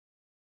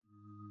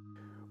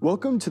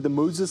Welcome to the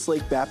Moses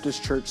Lake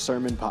Baptist Church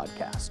Sermon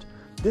Podcast.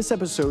 This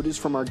episode is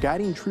from our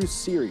Guiding Truth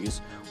series,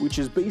 which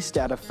is based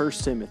out of 1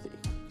 Timothy.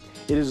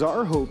 It is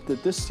our hope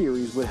that this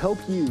series would help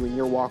you in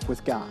your walk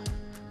with God.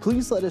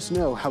 Please let us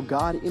know how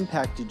God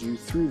impacted you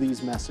through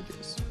these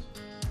messages.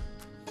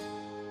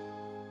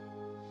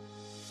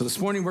 So this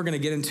morning we're going to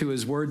get into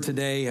his word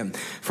today. 1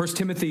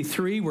 Timothy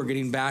 3, we're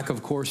getting back,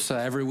 of course,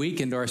 every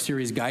week into our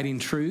series Guiding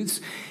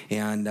Truths.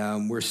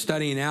 And we're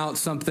studying out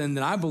something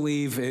that I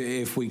believe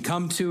if we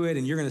come to it,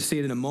 and you're going to see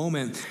it in a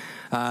moment,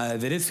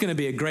 that it's going to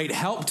be a great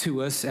help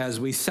to us as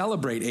we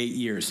celebrate 8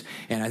 years.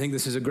 And I think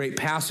this is a great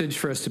passage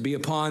for us to be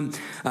upon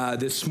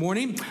this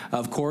morning.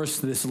 Of course,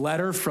 this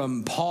letter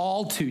from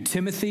Paul to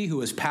Timothy,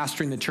 who is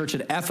pastoring the church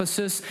at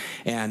Ephesus,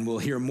 and we'll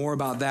hear more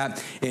about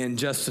that in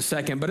just a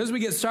second. But as we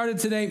get started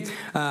today,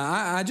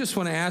 I just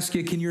want to ask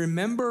you, can you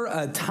remember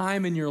a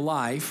time in your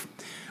life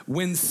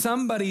when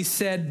somebody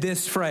said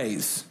this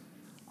phrase,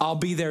 "I'll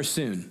be there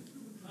soon"?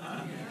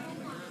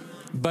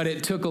 But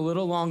it took a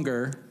little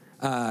longer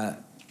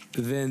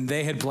than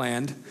they had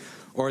planned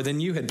or than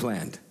you had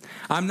planned.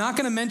 I'm not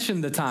going to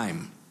mention the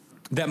time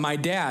that my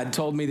dad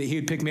told me that he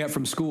would pick me up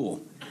from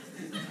school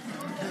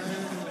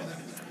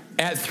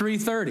at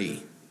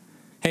 3:30.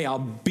 Hey, I'll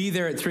be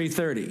there at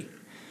 3:30.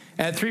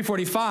 At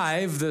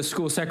 3:45, the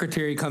school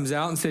secretary comes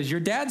out and says,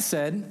 "Your dad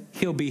said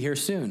he'll be here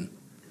soon."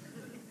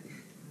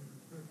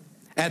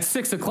 At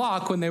 6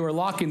 o'clock, when they were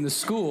locking the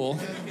school,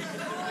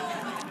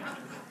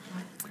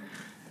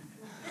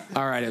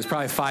 all right, it was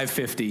probably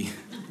 5:50.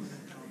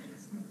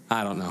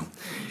 I don't know.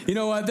 You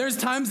know what? There's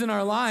times in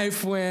our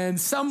life when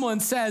someone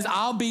says,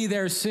 "I'll be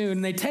there soon,"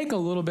 and they take a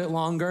little bit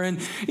longer. And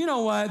you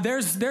know what?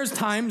 There's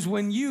times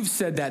when you've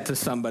said that to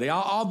somebody,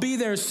 I'll be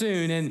there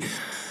soon.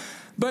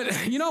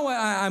 But you know what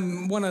I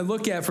want to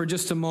look at for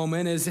just a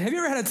moment is, have you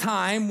ever had a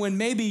time when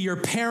maybe your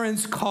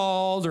parents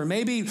called, or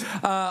maybe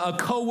a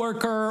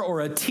coworker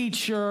or a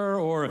teacher,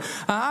 or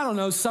I don't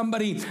know,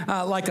 somebody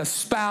like a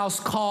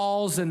spouse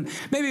calls, and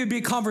maybe it'd be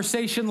a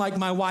conversation like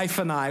my wife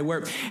and I,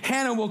 where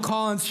Hannah will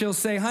call and she'll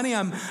say, "Honey,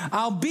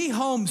 I'll be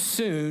home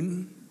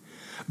soon,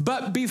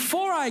 but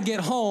before I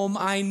get home,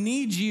 I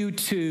need you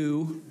to..."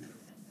 You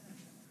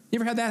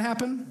ever had that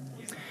happen?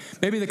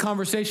 Maybe the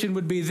conversation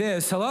would be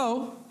this: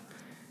 "Hello?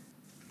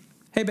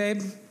 Hey,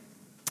 babe."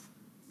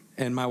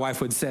 And my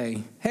wife would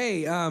say,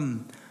 "Hey,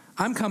 I'm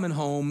coming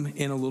home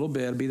in a little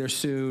bit. I'll be there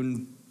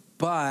soon.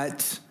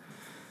 But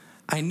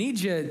I need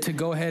you to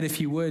go ahead,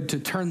 if you would, to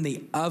turn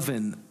the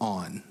oven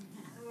on.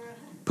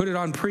 Put it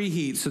on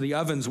preheat so the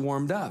oven's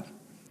warmed up."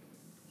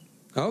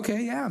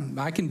 "Okay, yeah,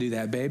 I can do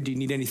that, babe. Do you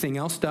need anything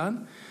else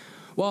done?"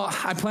 "Well,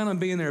 I plan on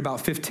being there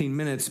about 15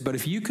 minutes, but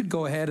if you could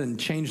go ahead and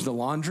change the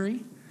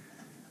laundry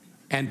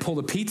and pull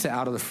the pizza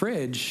out of the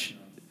fridge,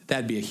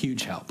 that'd be a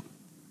huge help."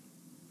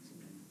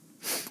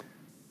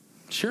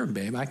 "Sure,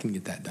 babe, I can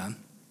get that done."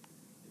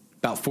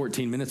 About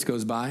 14 minutes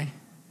goes by.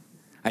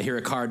 I hear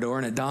a car door,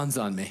 and it dawns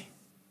on me: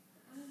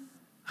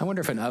 I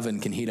wonder if an oven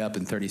can heat up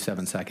in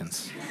 37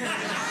 seconds.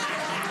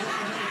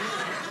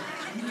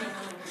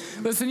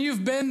 Listen,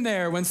 you've been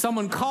there when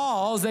someone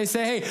calls, they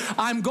say, "Hey,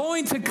 I'm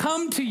going to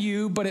come to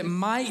you, but it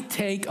might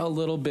take a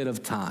little bit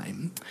of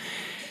time."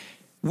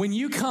 When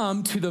you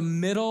come to the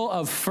middle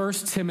of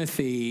 1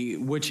 Timothy,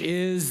 which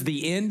is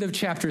the end of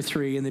chapter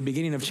 3 and the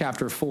beginning of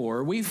chapter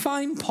 4, we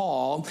find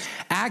Paul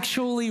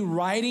actually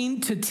writing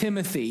to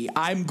Timothy,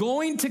 "I'm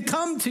going to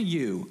come to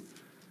you,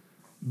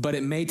 but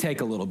it may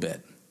take a little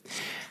bit.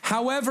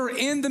 However,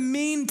 in the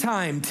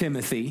meantime,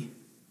 Timothy,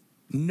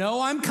 know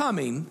I'm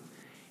coming,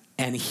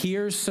 and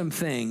here's some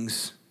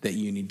things that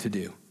you need to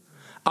do.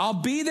 I'll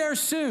be there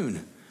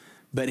soon,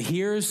 but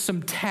here's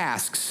some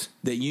tasks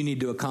that you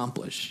need to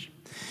accomplish."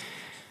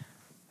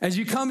 As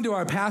you come to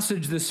our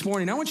passage this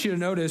morning, I want you to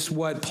notice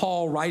what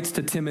Paul writes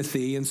to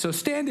Timothy. And so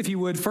stand, if you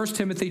would, 1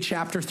 Timothy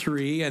chapter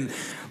 3, and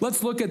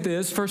let's look at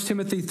this, 1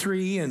 Timothy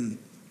 3, and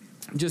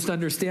just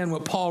understand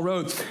what Paul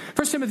wrote.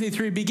 1 Timothy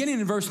 3, beginning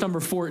in verse number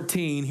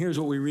 14, here's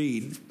what we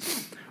read.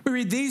 We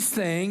read, "These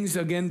things,"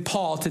 again,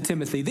 Paul to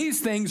Timothy,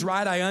 "these things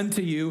write I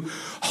unto you,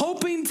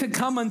 hoping to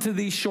come unto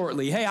thee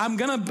shortly." Hey, I'm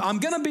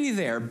gonna be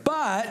there,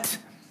 but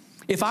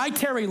if I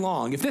tarry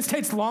long, if this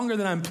takes longer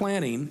than I'm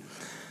planning,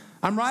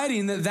 I'm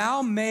writing that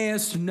thou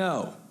mayest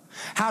know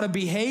how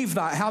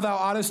thou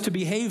oughtest to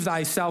behave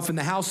thyself in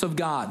the house of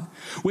God,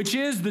 which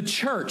is the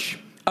church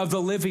of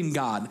the living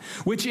God,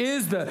 which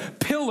is the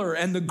pillar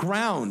and the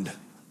ground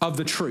of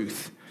the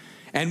truth.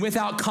 And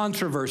without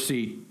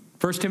controversy,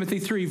 1 Timothy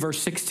 3, verse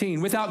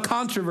 16, "Without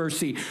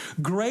controversy,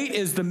 great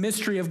is the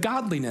mystery of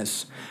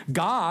godliness.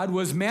 God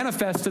was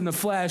manifest in the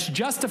flesh,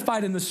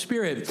 justified in the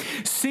spirit,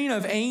 seen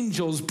of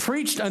angels,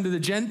 preached unto the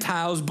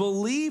Gentiles,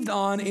 believed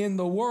on in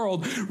the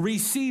world,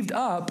 received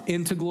up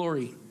into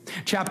glory."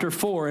 Chapter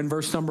 4 and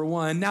verse number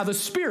 1, "Now the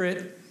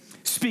Spirit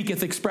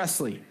speaketh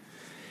expressly,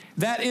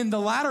 that in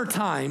the latter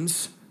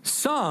times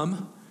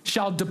some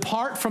shall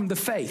depart from the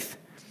faith,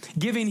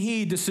 giving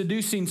heed to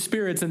seducing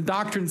spirits and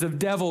doctrines of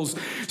devils,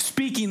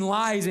 speaking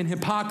lies and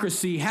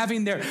hypocrisy,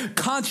 having their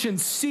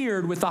conscience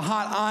seared with a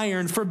hot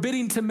iron,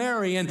 forbidding to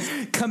marry, and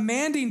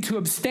commanding to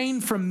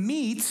abstain from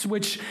meats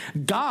which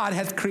God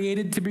hath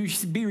created to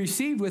be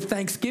received with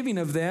thanksgiving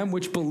of them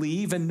which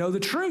believe and know the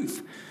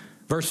truth.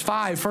 Verse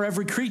 5, for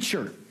every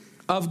creature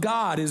of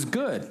God is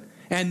good,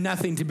 and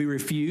nothing to be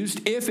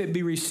refused, if it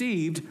be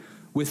received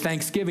with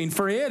thanksgiving,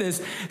 for it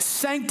is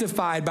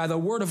sanctified by the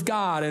word of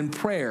God and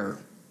prayer.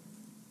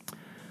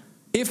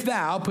 If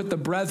thou put the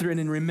brethren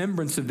in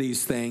remembrance of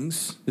these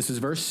things, this is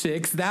verse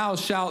 6, thou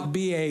shalt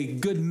be a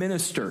good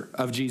minister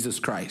of Jesus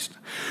Christ,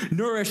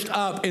 nourished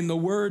up in the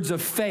words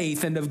of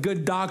faith and of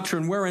good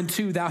doctrine,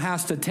 whereunto thou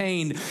hast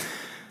attained.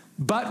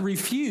 But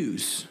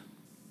refuse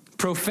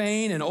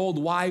profane and old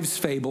wives'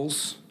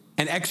 fables,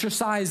 and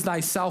exercise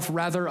thyself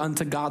rather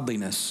unto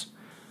godliness.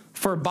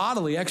 For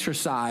bodily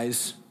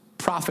exercise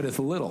profiteth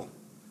little,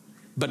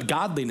 but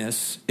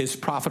godliness is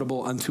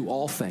profitable unto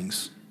all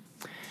things.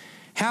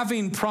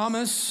 Having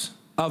promise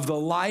of the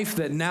life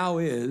that now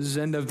is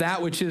and of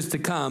that which is to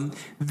come,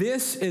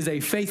 this is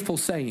a faithful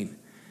saying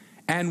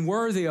and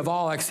worthy of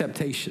all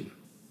acceptation.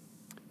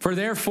 For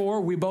therefore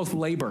we both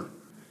labor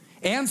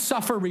and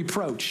suffer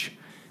reproach,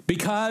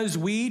 because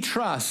we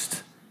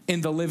trust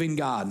in the living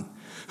God,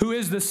 who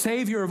is the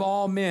Savior of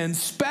all men,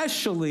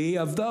 especially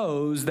of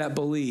those that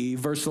believe.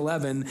 Verse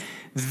 11,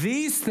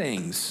 these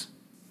things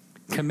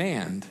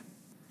command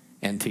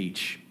and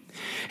teach.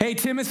 Hey,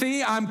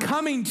 Timothy, I'm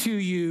coming to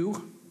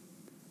you,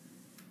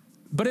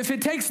 but if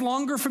it takes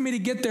longer for me to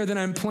get there than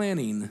I'm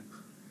planning,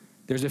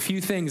 there's a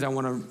few things I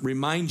want to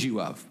remind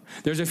you of.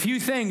 There's a few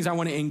things I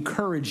want to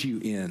encourage you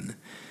in.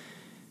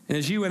 And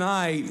as you and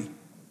I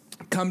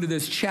come to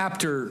this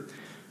chapter,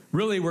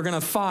 really we're going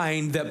to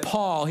find that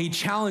Paul, he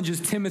challenges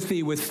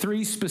Timothy with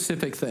three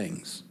specific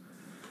things.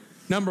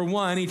 Number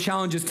one, he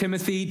challenges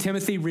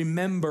Timothy,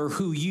 remember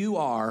who you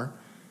are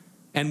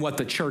and what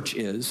the church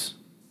is.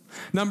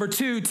 Number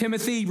two,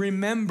 Timothy,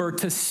 remember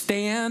to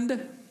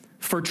stand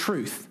for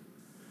truth.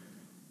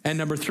 And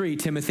number three,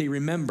 Timothy,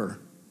 remember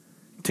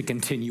to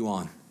continue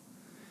on.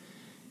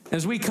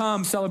 As we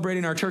come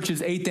celebrating our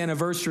church's 8th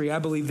anniversary, I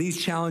believe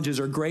these challenges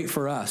are great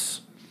for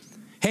us.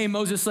 Hey,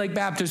 Moses Lake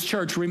Baptist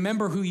Church,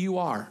 remember who you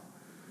are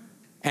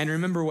and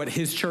remember what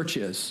his church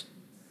is.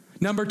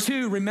 Number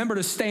two, remember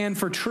to stand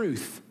for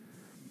truth.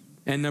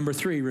 And number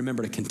three,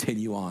 remember to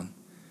continue on.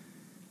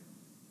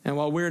 And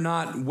while we're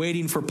not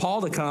waiting for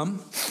Paul to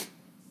come,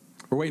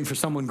 we're waiting for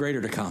someone greater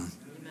to come.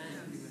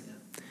 Amen.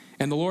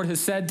 And the Lord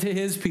has said to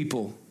his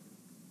people,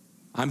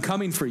 I'm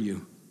coming for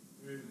you.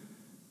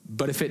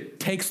 But if it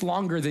takes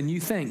longer than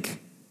you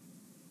think,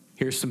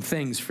 here's some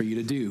things for you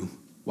to do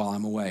while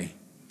I'm away.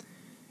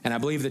 And I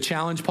believe the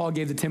challenge Paul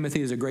gave to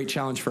Timothy is a great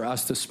challenge for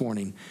us this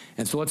morning.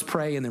 And so let's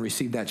pray and then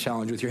receive that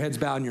challenge. With your heads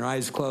bowed and your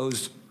eyes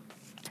closed,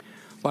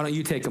 why don't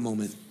you take a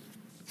moment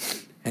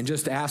and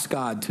just ask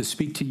God to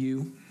speak to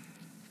you.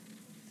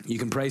 You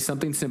can pray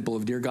something simple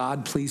of, Dear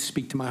God, please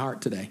speak to my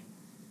heart today.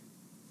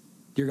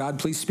 Dear God,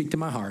 please speak to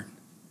my heart.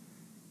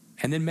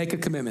 And then make a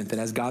commitment that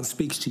as God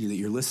speaks to you, that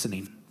you're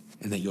listening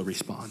and that you'll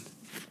respond.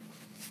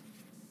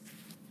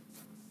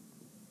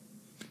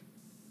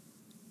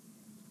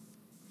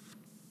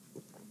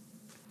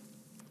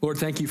 Lord,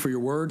 thank you for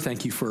your word.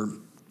 Thank you for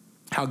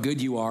how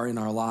good you are in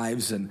our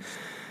lives. And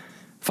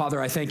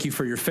Father, I thank you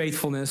for your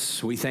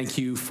faithfulness. We thank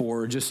you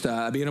for just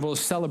being able to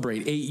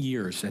celebrate 8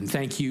 years. And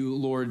thank you,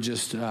 Lord,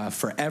 just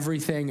for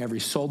everything, every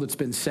soul that's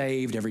been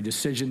saved, every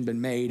decision been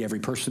made,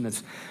 every person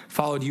that's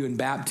followed you in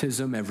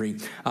baptism, every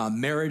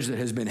marriage that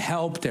has been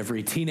helped,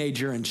 every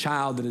teenager and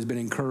child that has been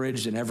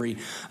encouraged, and every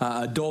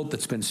adult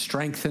that's been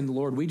strengthened.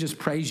 Lord, we just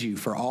praise you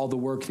for all the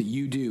work that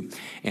you do.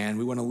 And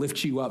we want to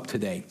lift you up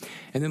today.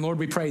 And then, Lord,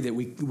 we pray that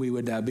we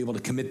would be able to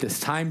commit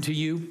this time to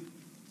you,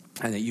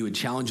 and that you would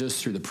challenge us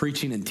through the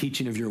preaching and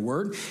teaching of your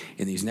word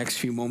in these next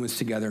few moments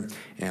together.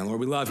 And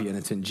Lord, we love you, and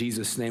it's in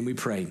Jesus' name we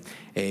pray.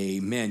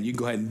 Amen. You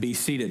go ahead and be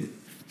seated.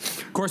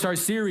 Of course, our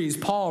series,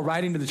 Paul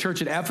writing to the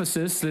church at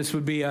Ephesus, this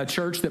would be a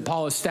church that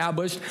Paul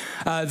established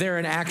there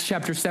in Acts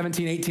chapter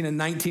 17, 18, and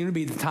 19 would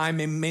be the time,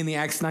 mainly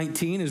Acts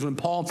 19 is when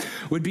Paul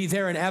would be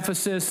there in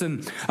Ephesus.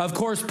 And of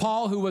course,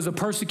 Paul, who was a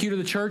persecutor of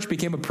the church,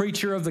 became a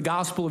preacher of the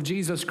gospel of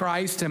Jesus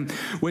Christ and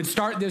would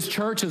start this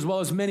church as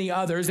well as many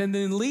others and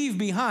then leave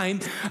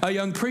behind a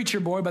young preacher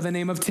boy by the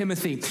name of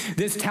Timothy.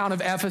 This town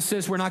of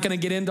Ephesus, we're not going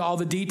to get into all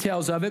the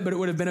details of it, but it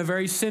would have been a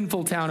very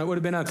sinful town. It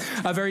would have been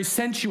a very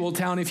sensual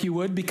town, if you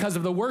would, because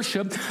of the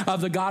worship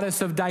of the goddess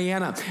of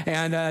Diana.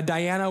 And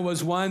Diana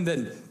was one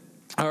that,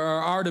 or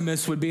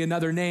Artemis would be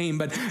another name,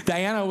 but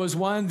Diana was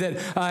one that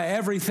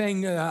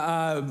everything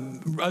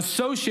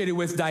associated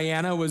with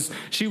Diana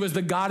she was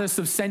the goddess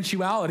of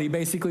sensuality,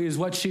 basically is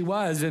what she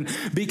was. And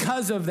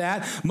because of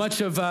that,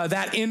 much of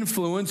that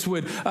influence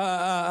would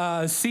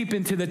seep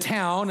into the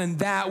town, and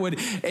that would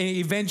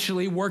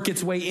eventually work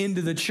its way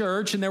into the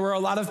church. And there were a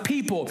lot of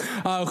people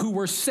who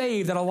were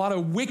saved at a lot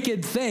of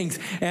wicked things.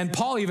 And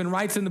Paul even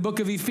writes in the book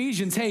of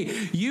Ephesians,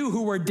 hey, you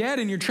who were dead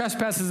in your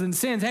trespasses and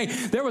sins, hey,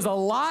 there was a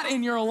lot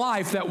in your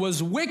life life that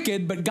was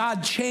wicked, but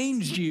God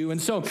changed you.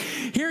 And so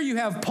here you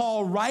have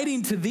Paul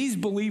writing to these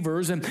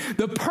believers, and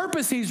the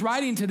purpose he's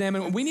writing to them,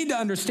 and we need to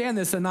understand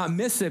this and not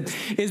miss it,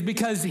 is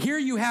because here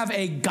you have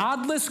a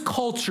godless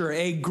culture,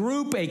 a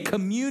group, a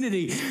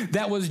community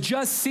that was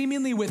just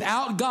seemingly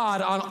without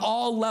God on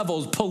all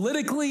levels,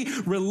 politically,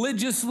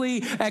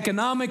 religiously,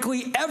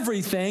 economically,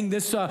 everything.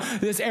 This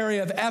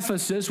area of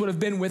Ephesus would have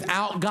been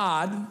without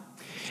God.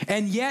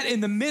 And yet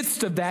in the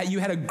midst of that, you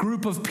had a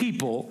group of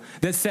people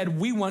that said,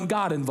 we want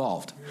God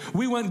involved.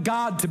 We want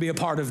God to be a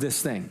part of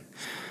this thing.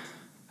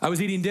 I was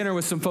eating dinner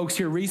with some folks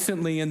here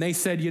recently, and they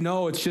said,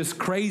 it's just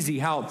crazy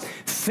how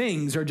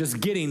things are just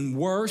getting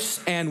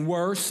worse and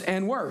worse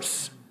and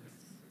worse.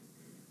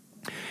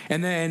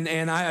 And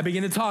I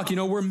began to talk,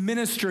 we're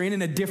ministering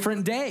in a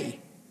different day.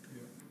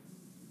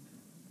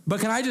 But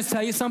can I just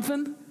tell you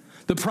something?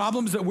 The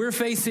problems that we're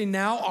facing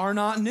now are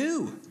not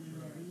new.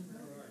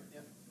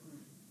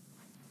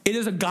 It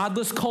is a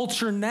godless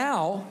culture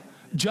now,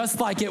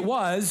 just like it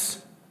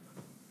was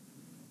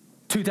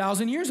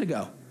 2,000 years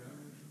ago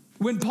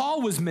when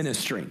Paul was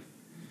ministering.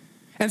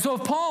 And so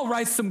if Paul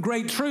writes some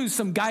great truths,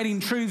 some guiding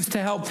truths to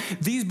help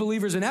these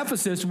believers in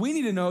Ephesus, we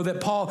need to know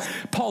that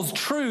Paul's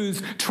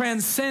truths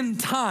transcend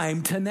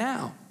time to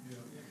now.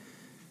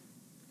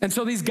 And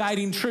so these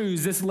guiding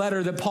truths, this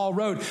letter that Paul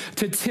wrote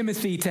to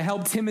Timothy to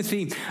help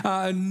Timothy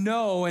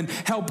know and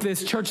help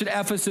this church at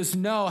Ephesus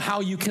know how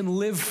you can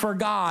live for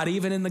God,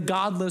 even in the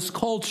godless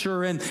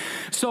culture. And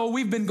so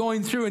we've been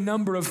going through a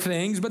number of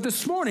things. But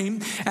this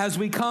morning, as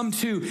we come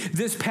to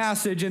this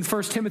passage in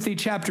 1 Timothy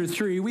chapter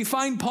 3, we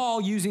find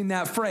Paul using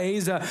that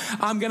phrase,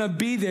 I'm going to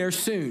be there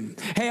soon.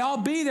 Hey, I'll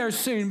be there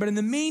soon. But in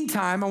the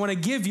meantime, I want to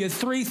give you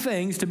 3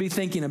 things to be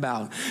thinking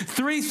about.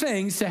 3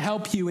 things to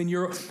help you in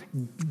your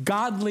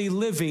godly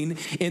living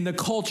in the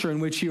culture in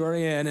which you are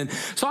in. And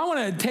so I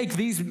want to take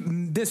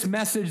this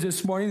message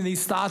this morning,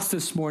 these thoughts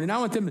this morning, I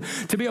want them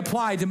to be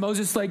applied to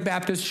Moses Lake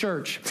Baptist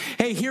Church.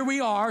 Hey, here we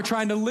are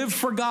trying to live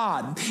for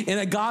God in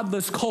a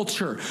godless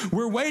culture.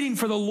 We're waiting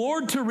for the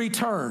Lord to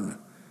return.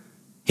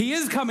 He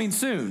is coming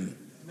soon.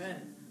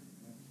 Amen.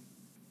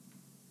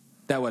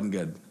 That wasn't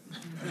good.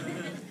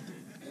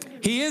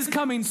 He is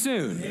coming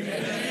soon.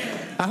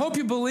 Amen. I hope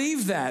you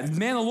believe that.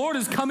 Man, the Lord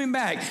is coming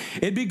back.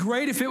 It'd be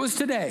great if it was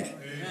today.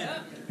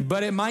 Amen.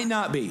 But it might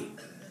not be.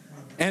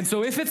 And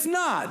so if it's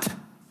not,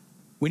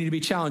 we need to be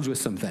challenged with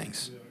some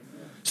things.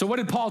 So what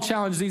did Paul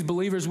challenge these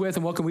believers with,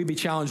 and what can we be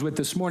challenged with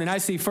this morning? I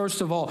see, first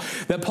of all,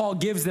 that Paul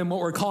gives them what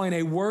we're calling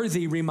a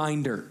worthy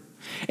reminder.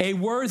 A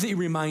worthy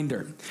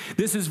reminder.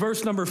 This is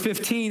verse number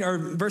 15, or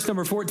verse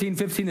number 14,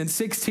 15, and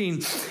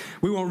 16.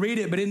 We won't read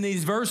it, but in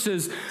these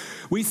verses,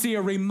 we see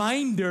a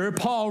reminder,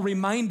 Paul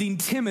reminding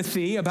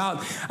Timothy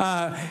about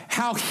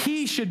how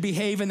he should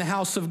behave in the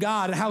house of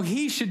God and how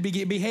he should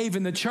behave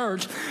in the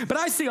church. But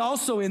I see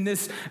also in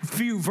this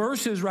few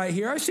verses right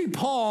here, I see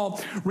Paul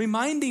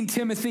reminding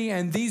Timothy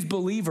and these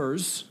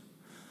believers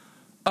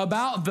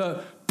about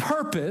the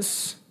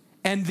purpose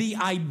and the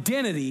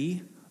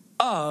identity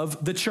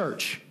of the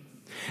church.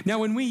 Now,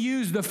 when we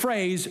use the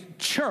phrase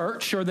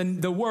church or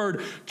the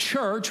word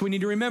church, we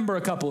need to remember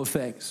a couple of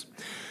things.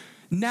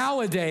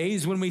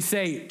 Nowadays, when we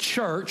say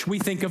church, we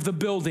think of the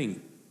building.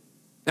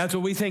 That's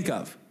what we think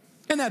of.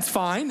 And that's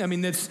fine. I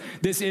mean, this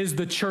is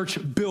the church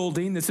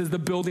building. This is the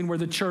building where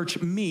the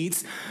church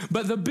meets.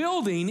 But the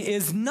building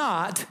is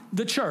not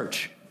the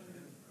church.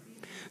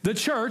 The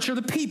church are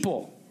the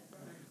people.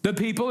 The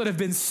people that have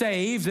been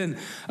saved and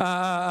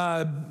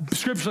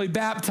scripturally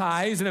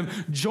baptized and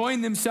have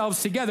joined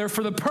themselves together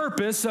for the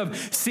purpose of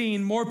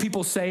seeing more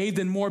people saved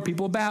and more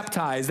people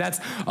baptized. That's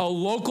a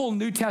local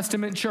New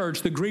Testament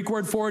church. The Greek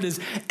word for it is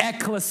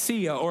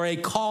ecclesia, or a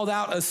called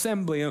out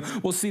assembly. And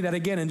we'll see that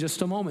again in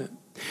just a moment.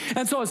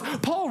 And so as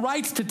Paul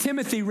writes to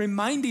Timothy,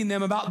 reminding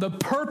them about the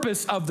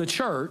purpose of the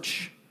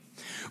church,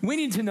 we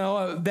need to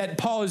know that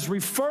Paul is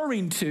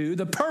referring to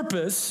the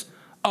purpose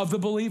of the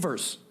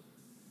believers.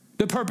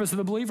 The purpose of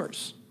the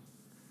believers.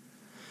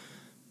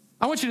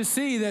 I want you to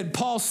see that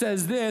Paul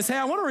says this. Hey,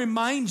 I want to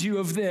remind you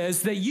of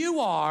this, that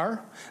you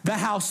are the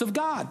house of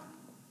God.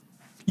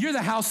 You're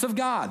the house of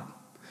God.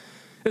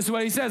 This is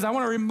what he says. I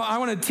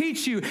want to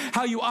teach you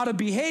how you ought to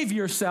behave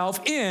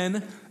yourself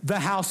in the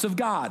house of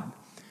God.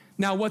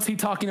 Now, what's he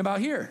talking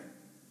about here?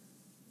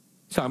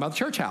 He's talking about the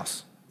church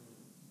house.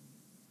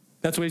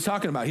 That's what he's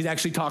talking about. He's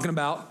actually talking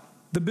about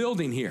the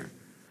building here.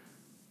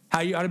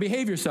 How you ought to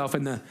behave yourself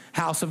in the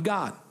house of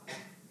God.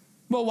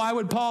 Well, why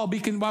would Paul be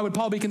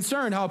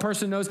concerned how a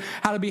person knows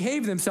how to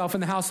behave themselves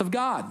in the house of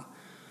God?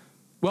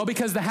 Well,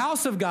 because the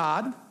house of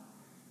God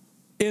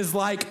is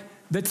like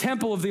the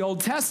temple of the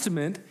Old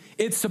Testament.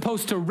 It's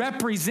supposed to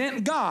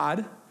represent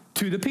God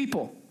to the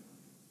people.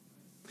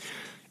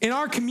 In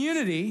our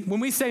community, when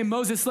we say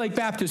Moses Lake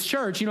Baptist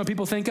Church, you know what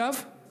people think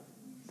of?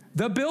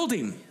 The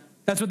building.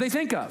 That's what they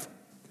think of.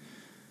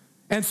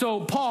 And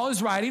so Paul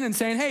is writing and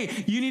saying,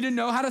 hey, you need to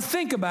know how to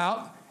think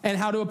about and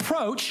how to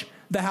approach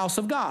the house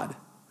of God.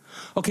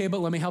 Okay,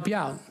 but let me help you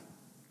out.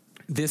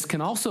 This can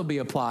also be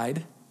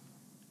applied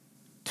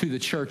to the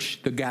church,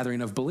 the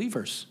gathering of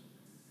believers.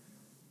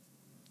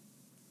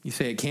 You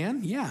say it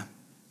can? Yeah.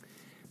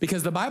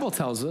 Because the Bible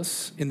tells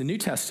us in the New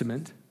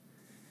Testament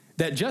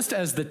that just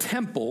as the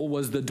temple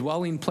was the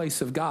dwelling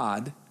place of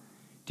God,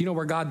 do you know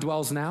where God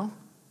dwells now?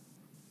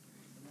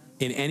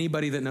 In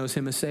anybody that knows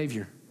him as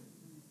Savior.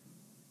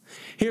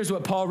 Here's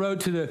what Paul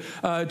wrote to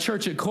the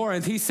church at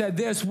Corinth. He said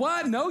this,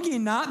 "What? Know ye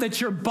not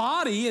that your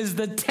body is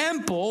the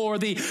temple or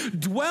the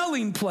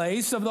dwelling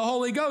place of the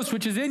Holy Ghost,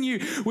 which is in you,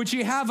 which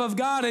ye have of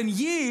God, and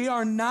ye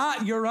are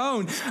not your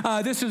own."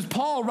 This is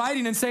Paul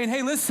writing and saying,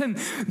 hey, listen,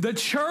 the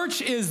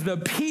church is the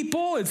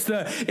people.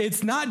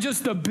 It's not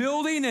just the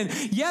building. And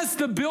yes,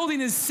 the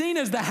building is seen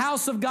as the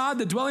house of God,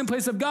 the dwelling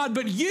place of God.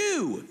 But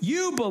you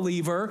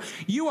believer,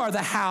 you are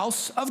the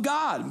house of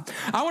God.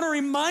 I want to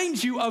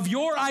remind you of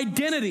your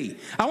identity.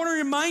 I want to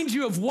remind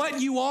you of what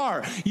you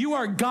are. You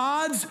are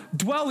God's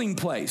dwelling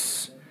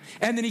place.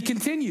 And then he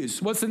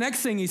continues. What's the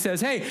next thing he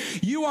says? Hey,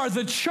 you are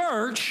the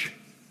church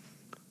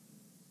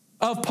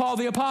of Paul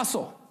the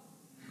Apostle.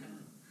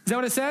 Is that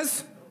what it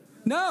says?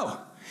 No.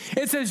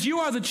 It says you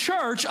are the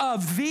church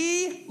of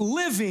the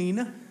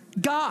living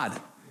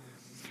God.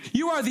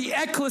 You are the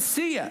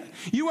ecclesia.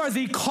 You are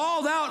the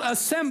called out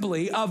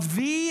assembly of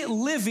the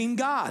living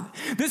God.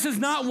 This is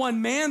not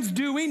one man's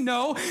doing.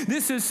 No,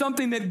 this is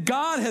something that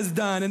God has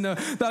done. And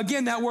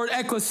again, that word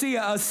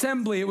ecclesia,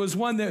 assembly, it was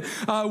one that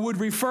would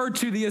refer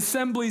to the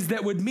assemblies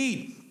that would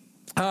meet.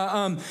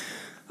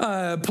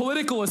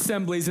 Political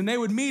assemblies, and they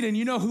would meet, and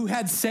you know who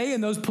had say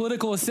in those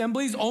political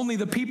assemblies? Only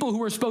the people who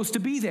were supposed to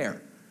be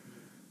there.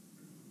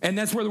 And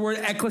that's where the word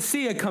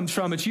ecclesia comes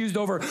from. It's used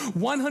over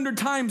 100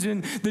 times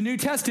in the New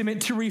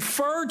Testament to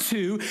refer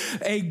to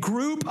a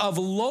group of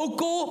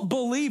local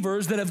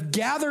believers that have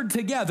gathered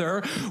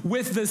together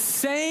with the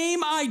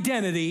same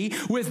identity,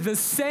 with the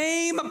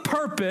same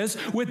purpose,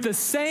 with the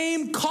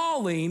same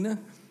calling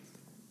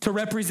to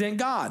represent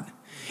God.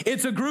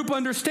 It's a group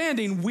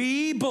understanding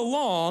we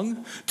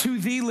belong to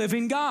the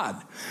living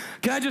God.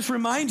 Can I just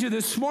remind you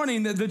this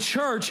morning that the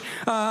church,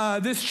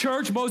 this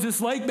church,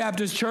 Moses Lake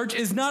Baptist Church,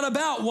 is not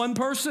about one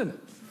person.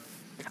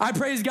 I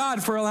praise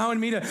God for allowing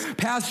me to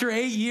pastor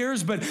 8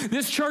 years, but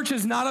this church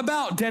is not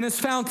about Dennis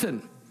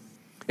Fountain.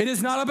 It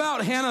is not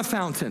about Hannah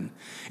Fountain.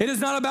 It is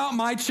not about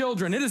my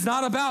children. It is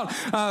not about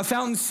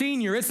Fountain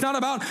Senior. It's not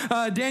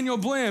about Daniel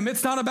Blim.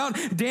 It's not about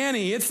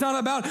Danny. It's not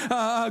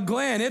about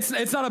Glenn.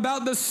 It's not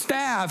about the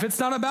staff. It's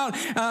not about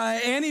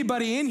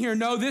anybody in here.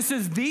 No, this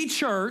is the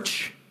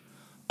church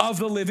of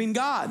the living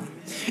God.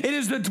 It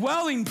is the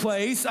dwelling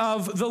place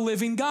of the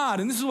living God.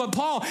 And this is what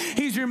Paul,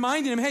 he's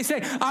reminding him, hey,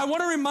 say, I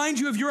want to remind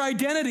you of your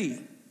identity.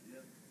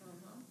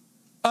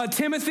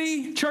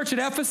 Timothy, church at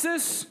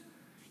Ephesus,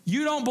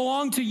 you don't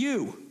belong to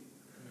you.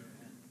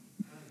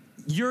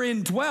 You're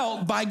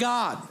indwelt by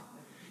God.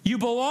 You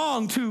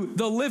belong to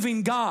the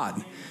living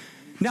God.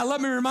 Now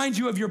let me remind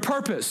you of your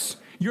purpose.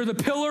 You're the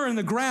pillar and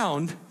the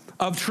ground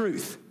of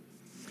truth.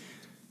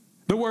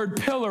 The word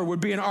pillar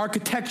would be an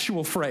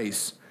architectural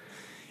phrase.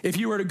 If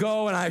you were to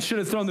go, and I should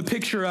have thrown the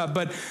picture up,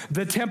 but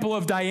the Temple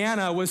of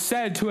Diana was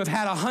said to have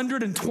had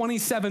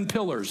 127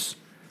 pillars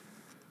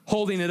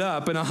holding it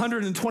up. And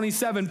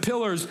 127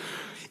 pillars,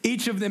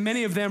 each of them,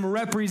 many of them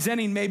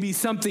representing maybe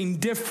something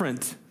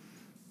different.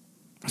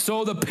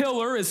 So the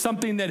pillar is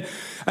something that,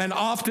 and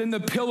often the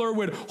pillar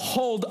would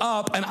hold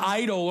up an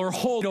idol or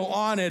hold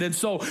on it. And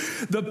so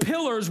the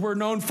pillars were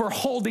known for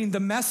holding the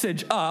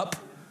message up.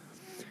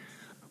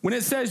 When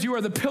it says you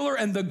are the pillar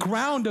and the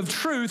ground of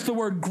truth, the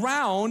word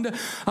ground,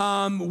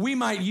 we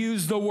might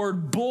use the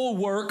word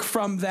bulwark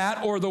from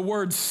that, or the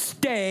word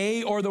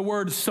stay, or the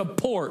word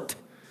support.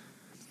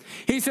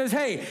 He says,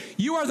 hey,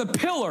 you are the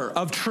pillar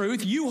of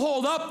truth. You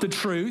hold up the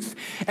truth,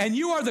 and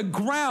you are the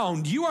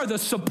ground. You are the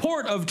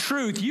support of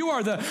truth. You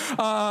are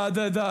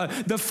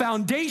the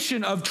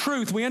foundation of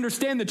truth. We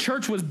understand the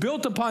church was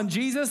built upon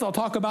Jesus. I'll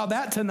talk about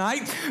that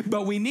tonight.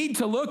 But we need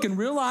to look and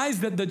realize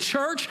that the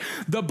church,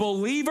 the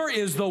believer,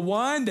 is the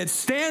one that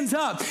stands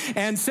up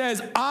and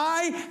says,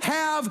 I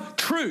have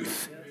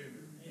truth.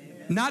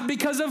 Not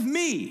because of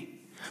me,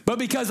 but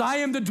because I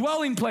am the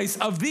dwelling place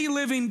of the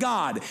living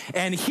God.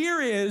 And here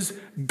is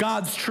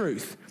God's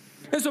truth.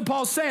 That's what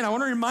Paul's saying. I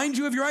want to remind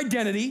you of your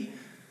identity.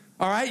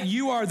 All right?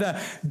 You are the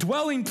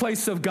dwelling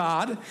place of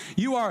God.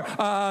 You are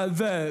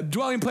the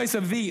dwelling place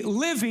of the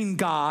living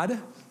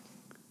God.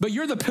 But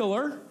you're the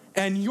pillar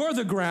and you're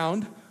the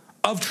ground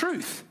of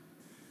truth.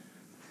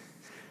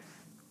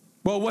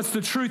 Well, what's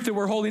the truth that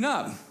we're holding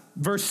up?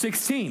 Verse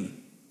 16.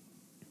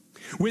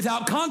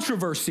 Without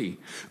controversy,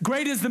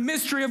 great is the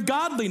mystery of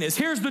godliness.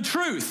 Here's the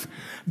truth.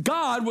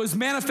 God was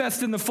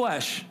manifest in the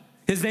flesh.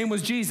 His name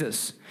was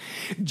Jesus.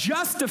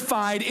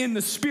 Justified in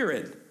the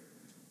Spirit.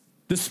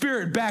 The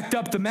Spirit backed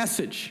up the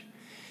message.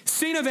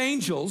 Seen of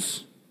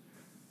angels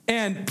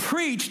and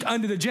preached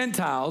unto the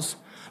Gentiles,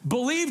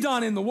 believed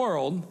on in the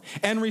world,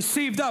 and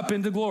received up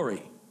into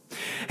glory.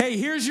 Hey,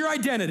 here's your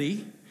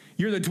identity.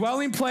 You're the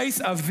dwelling place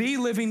of the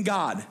living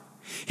God.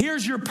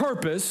 Here's your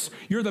purpose.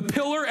 You're the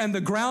pillar and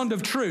the ground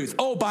of truth.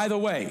 Oh, by the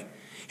way,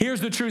 here's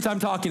the truth I'm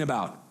talking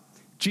about.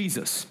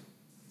 Jesus.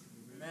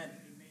 Amen.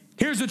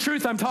 Here's the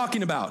truth I'm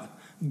talking about.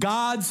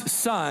 God's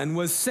Son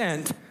was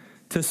sent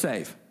to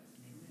save.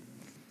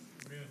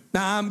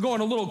 Now, I'm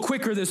going a little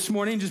quicker this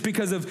morning just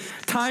because of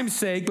time's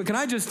sake, but can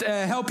I just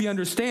help you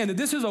understand that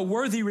this is a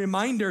worthy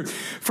reminder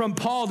from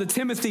Paul to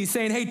Timothy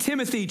saying, hey,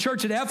 Timothy,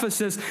 church at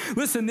Ephesus,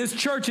 listen, this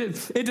church,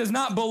 it does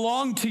not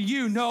belong to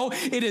you. No,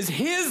 it is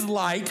his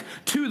light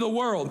to the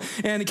world.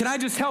 And can I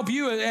just help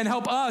you and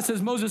help us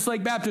as Moses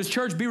Lake Baptist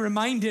Church be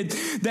reminded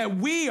that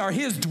we are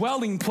his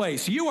dwelling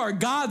place. You are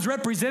God's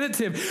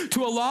representative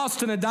to a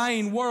lost and a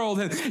dying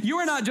world. And you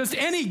are not just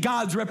any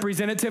God's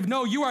representative.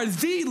 No, you are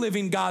the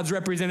living God's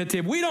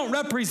representative. We don't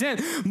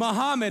represent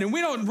Muhammad, and we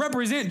don't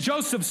represent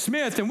Joseph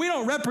Smith, and we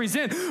don't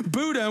represent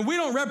Buddha, and we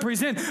don't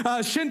represent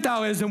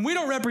Shintoism. We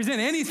don't represent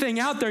anything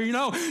out there. You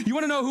want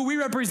to know who we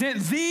represent?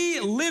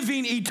 The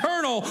living,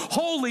 eternal,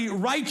 holy,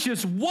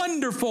 righteous,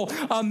 wonderful,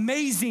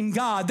 amazing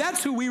God.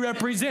 That's who we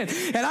represent.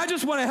 And I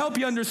just want to help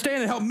you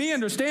understand and help me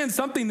understand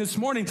something this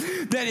morning,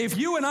 that if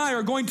you and I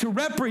are going to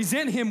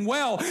represent him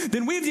well,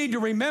 then we need to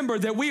remember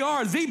that we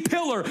are the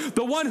pillar,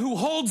 the one who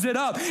holds it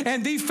up,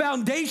 and the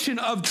foundation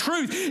of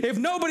truth. If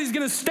nobody's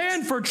going to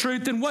stand for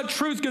truth, then what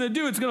truth's going to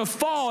do? It's going to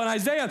fall. And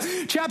Isaiah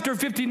chapter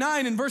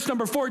 59 and verse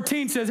number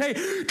 14 says, hey,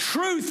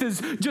 truth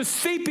is just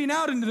seeping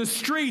out into the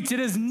streets. It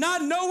is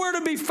not nowhere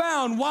to be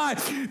found. Why?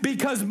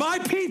 Because my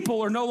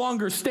people are no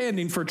longer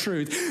standing for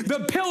truth.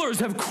 The pillars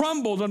have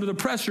crumbled under the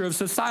pressure of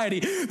society.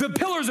 The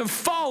pillars have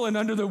fallen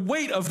under the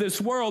weight of this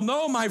world.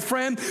 No, my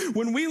friend,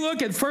 when we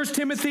look at 1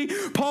 Timothy,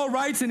 Paul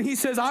writes and he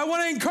says, I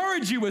want to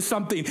encourage you with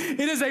something. It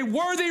is a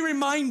worthy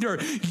reminder.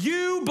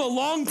 You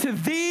belong to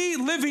the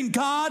living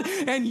God,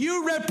 and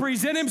you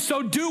represent him,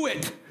 so do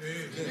it.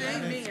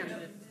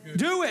 Amen.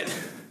 Do it.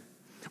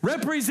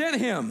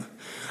 Represent him.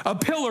 A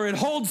pillar, it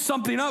holds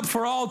something up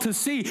for all to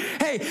see.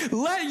 Hey,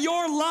 let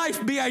your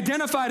life be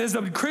identified as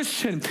a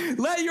Christian.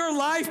 Let your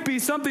life be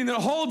something that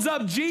holds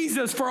up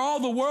Jesus for all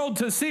the world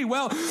to see.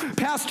 Well,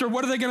 Pastor,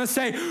 what are they going to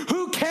say?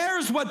 Who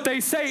cares what they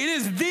say? It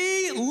is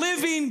the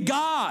living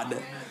God.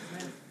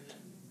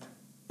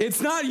 It's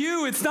not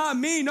you. It's not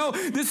me. No,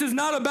 this is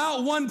not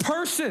about one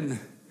person.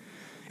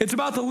 It's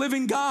about the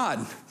living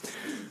God.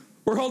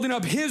 We're holding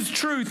up his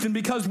truth, and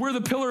because we're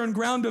the pillar and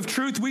ground of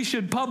truth, we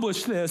should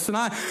publish this. And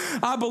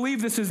I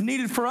believe this is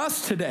needed for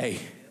us today.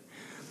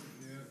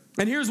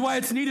 And here's why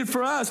it's needed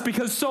for us,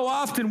 because so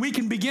often we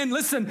can begin,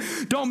 listen,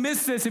 don't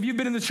miss this. If you've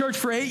been in the church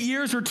for 8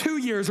 years or 2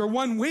 years or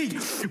 1 week,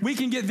 we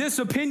can get this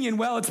opinion,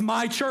 well, it's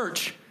my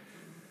church.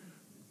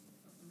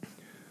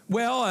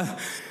 Well,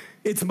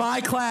 it's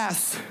my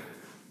class.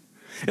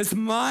 It's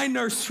my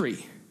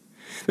nursery.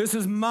 This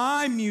is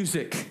my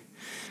music.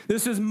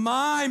 This is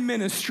my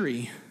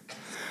ministry.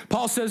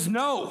 Paul says,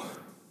 no.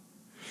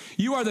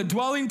 You are the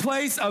dwelling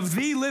place of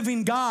the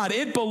living God.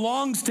 It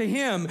belongs to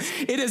him.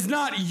 It is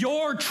not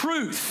your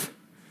truth.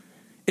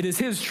 It is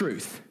his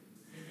truth.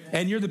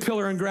 And you're the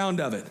pillar and ground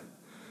of it.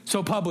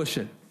 So publish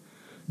it.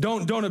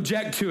 Don't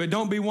object to it.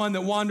 Don't be one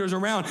that wanders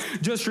around.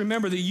 Just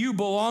remember that you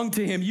belong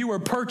to him. You were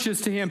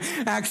purchased to him.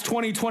 Acts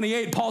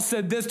 20:28, Paul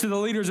said this to the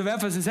leaders of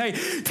Ephesus. Hey,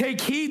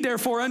 take heed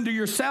therefore unto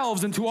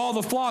yourselves and to all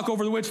the flock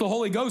over which the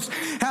Holy Ghost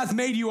hath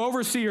made you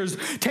overseers.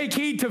 Take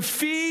heed to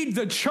feed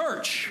the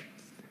church,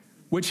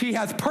 which he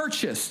hath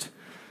purchased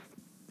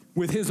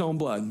with his own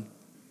blood.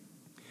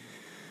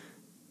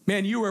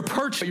 Man, you were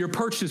purchased. You're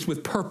purchased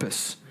with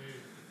purpose.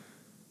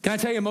 Can I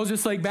tell you,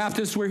 Moses Lake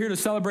Baptist, we're here to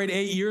celebrate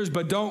 8 years,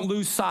 but don't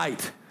lose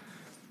sight.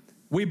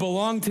 We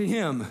belong to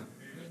him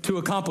to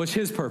accomplish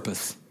his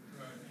purpose.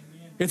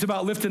 It's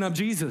about lifting up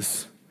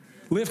Jesus.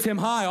 Lift him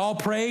high. All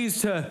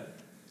praise to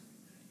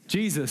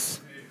Jesus.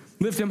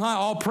 Lift him high.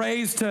 All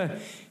praise to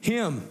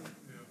him.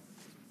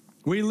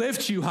 We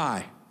lift you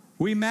high.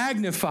 We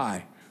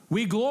magnify.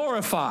 We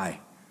glorify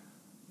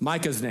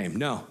Micah's name.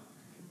 No.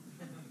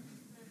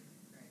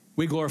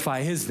 We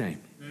glorify his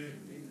name.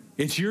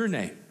 It's your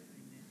name.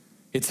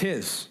 It's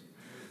his.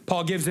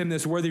 Paul gives them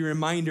this worthy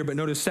reminder, but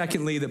notice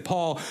secondly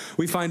that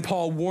we find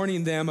Paul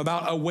warning them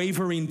about a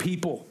wavering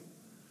people.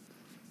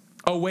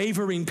 A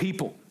wavering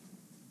people.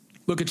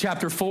 Look at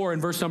chapter 4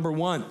 and verse number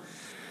 1.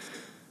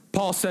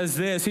 Paul says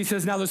this. He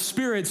says, now the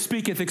Spirit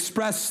speaketh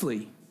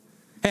expressly.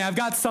 Hey, I've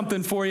got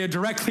something for you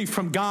directly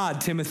from God,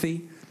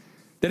 Timothy,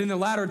 that in the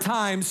latter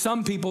times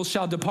some people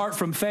shall depart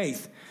from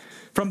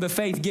the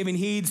faith, giving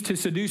heed to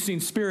seducing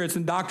spirits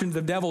and doctrines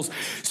of devils,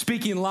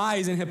 speaking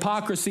lies and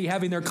hypocrisy,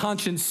 having their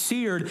conscience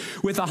seared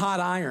with a hot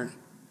iron,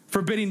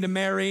 forbidding to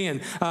marry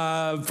and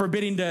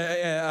forbidding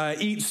to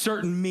eat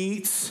certain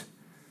meats.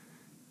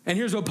 And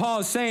here's what Paul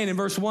is saying in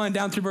verse 1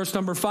 down through verse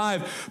number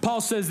 5.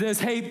 Paul says this,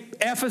 hey,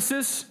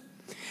 Ephesus,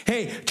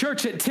 hey,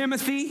 church at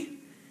Timothy,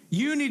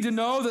 you need to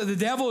know that the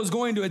devil is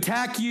going to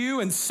attack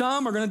you, and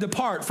some are going to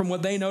depart from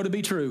what they know to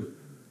be true.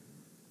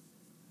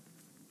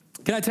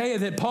 Can I tell you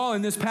that Paul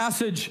in this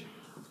passage,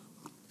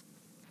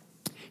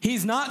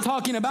 he's not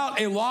talking about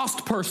a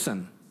lost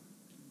person.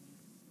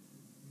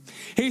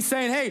 He's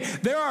saying, hey,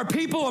 there are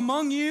people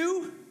among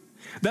you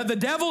that the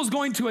devil is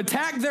going to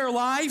attack their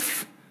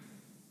life,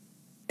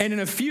 and in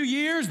a few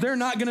years, they're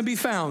not going to be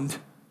found.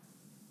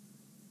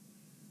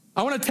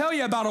 I want to tell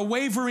you about a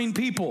wavering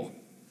people.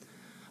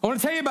 I want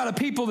to tell you about a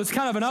people that's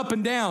kind of an up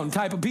and down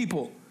type of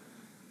people.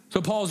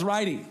 So Paul's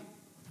writing.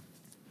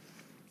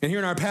 And here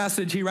in our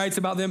passage, he writes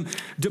about them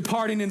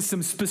departing in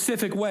some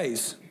specific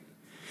ways.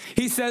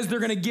 He says they're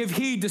going to give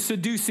heed to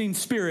seducing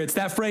spirits.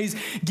 That phrase,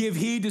 give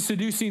heed to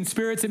seducing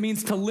spirits, it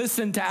means to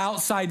listen to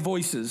outside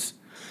voices,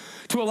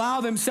 to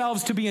allow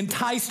themselves to be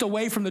enticed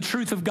away from the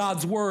truth of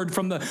God's word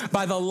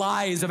by the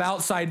lies of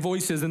outside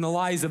voices and the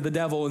lies of the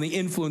devil and the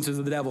influences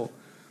of the devil.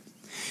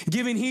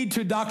 Giving heed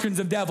to doctrines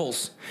of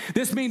devils.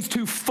 This means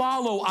to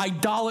follow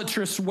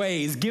idolatrous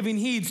ways. Giving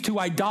heed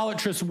to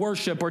idolatrous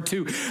worship or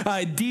to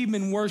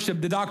demon worship.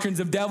 The doctrines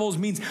of devils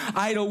means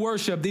idol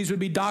worship. These would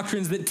be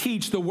doctrines that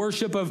teach the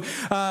worship of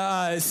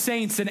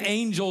saints and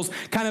angels,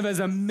 kind of as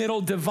a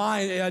middle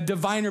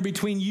diviner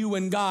between you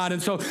and God.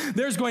 And so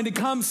there's going to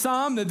come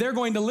some that they're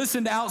going to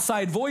listen to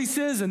outside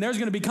voices, and there's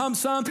going to become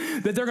some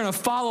that they're going to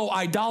follow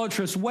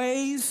idolatrous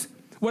ways.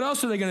 What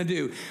else are they going to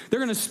do? They're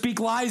going to speak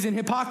lies and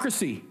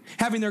hypocrisy,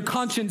 having their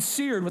conscience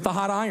seared with a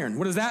hot iron.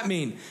 What does that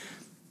mean?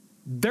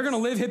 They're going to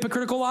live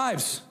hypocritical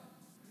lives.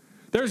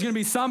 There's going to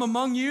be some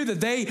among you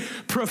that they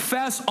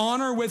profess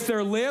honor with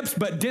their lips,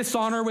 but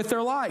dishonor with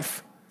their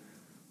life.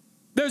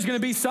 There's going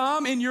to be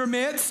some in your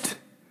midst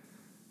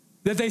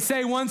that they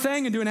say one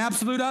thing and do an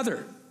absolute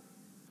other.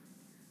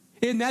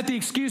 Isn't that the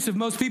excuse of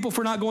most people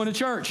for not going to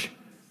church?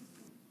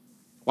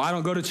 Well, I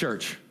don't go to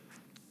church.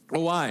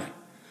 Well, why?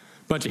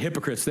 Bunch of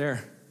hypocrites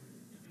there.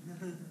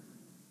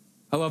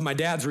 I love my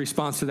dad's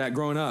response to that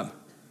growing up.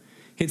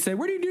 He'd say,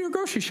 where do you do your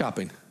grocery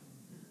shopping?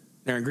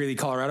 There in Greeley,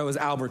 Colorado, is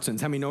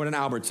Albertsons. How many know what an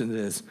Albertsons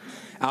is?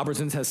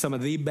 Albertsons has some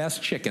of the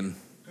best chicken.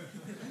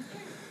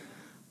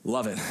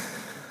 Love it.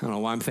 I don't know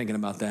why I'm thinking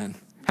about that.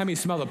 How many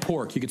smell the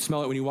pork? You could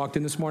smell it when you walked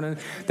in this morning.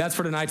 That's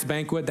for tonight's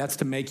banquet. That's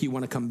to make you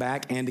want to come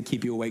back and to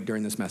keep you awake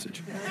during this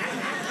message.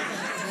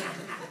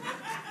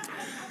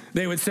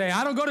 They would say,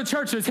 I don't go to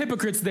church, there's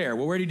hypocrites there.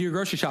 Well, where do you do your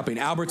grocery shopping?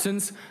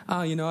 Albertsons.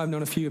 I've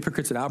known a few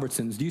hypocrites at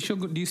Albertsons. Do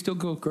you still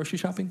go grocery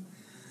shopping?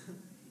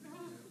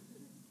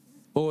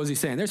 What was he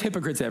saying? There's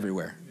hypocrites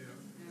everywhere.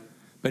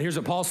 But here's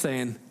what Paul's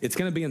saying. It's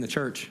going to be in the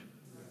church.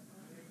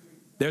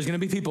 There's going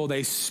to be people,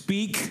 they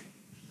speak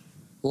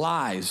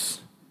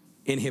lies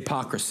in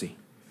hypocrisy.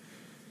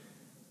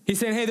 He's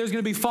saying, hey, there's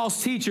going to be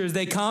false teachers.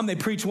 They come, they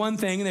preach one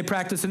thing, and they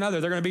practice another.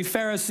 They're going to be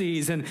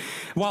Pharisees. And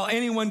while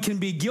anyone can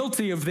be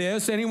guilty of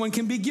this, anyone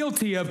can be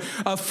guilty of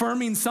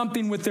affirming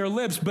something with their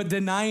lips, but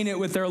denying it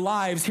with their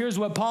lives. Here's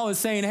what Paul is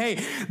saying.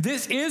 Hey,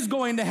 this is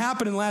going to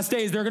happen in the last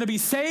days. There are going to be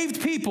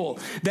saved people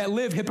that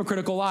live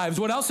hypocritical lives.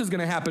 What else is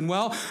going to happen?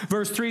 Well,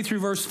 verse 3 through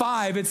verse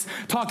 5, it's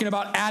talking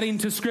about adding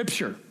to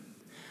Scripture.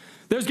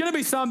 There's going to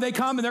be some, they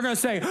come, and they're going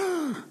to say,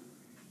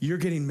 you're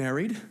getting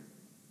married?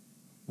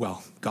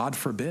 Well, God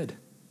forbid.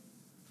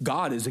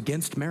 God is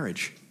against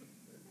marriage.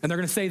 And they're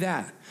going to say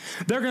that.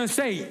 They're going to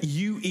say,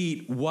 you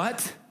eat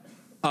what?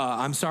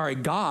 I'm sorry,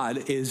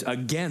 God is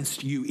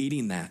against you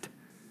eating that.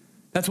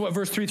 That's what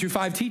verse 3 through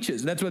 5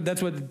 teaches.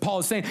 That's what Paul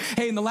is saying.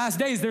 Hey, in the last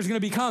days, there's going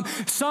to become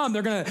some,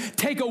 they're going to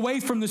take away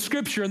from the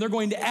Scripture, and they're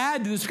going to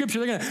add to the Scripture.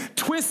 They're going to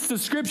twist the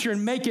Scripture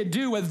and make it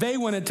do what they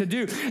want it to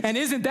do. And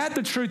isn't that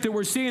the truth that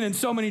we're seeing in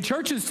so many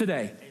churches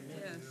today?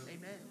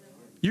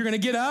 You're going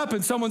to get up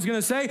and someone's going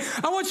to say,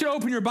 I want you to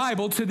open your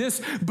Bible to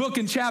this book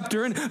and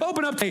chapter and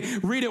open up to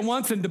read it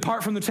once and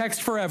depart from the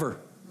text forever.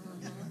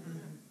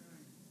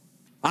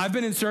 I've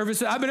been in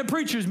services, I've been at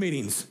preachers'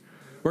 meetings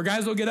where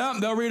guys will get up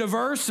and they'll read a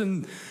verse,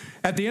 and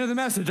at the end of the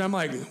message, I'm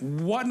like,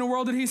 what in the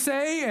world did he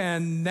say?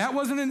 And that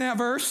wasn't in that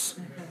verse.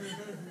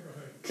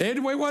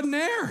 It wasn't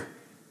there.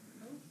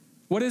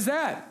 What is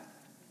that?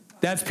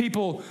 That's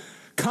people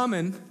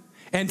coming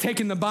and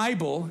taking the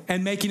Bible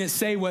and making it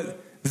say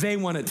what they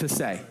want it to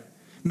say.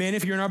 Man,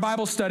 if you're in our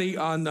Bible study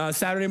on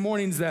Saturday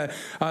mornings, the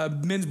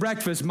men's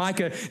breakfast,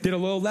 Micah did a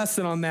little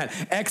lesson on that.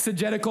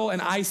 Exegetical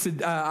and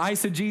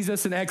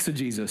eisegesis and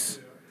exegesis.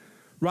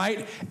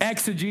 Right?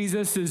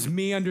 Exegesis is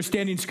me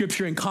understanding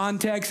Scripture in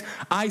context.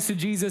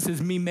 Eisegesis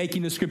is me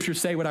making the Scripture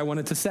say what I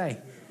want it to say.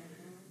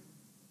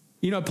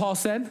 You know what Paul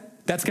said?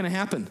 That's going to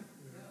happen.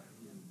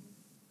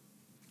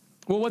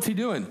 Well, what's he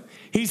doing?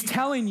 He's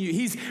telling you,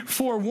 he's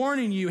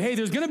forewarning you, hey,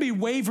 there's going to be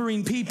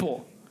wavering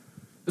people.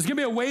 There's going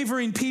to be a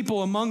wavering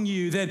people among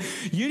you that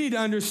you need to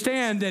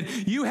understand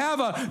that you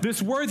have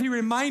this worthy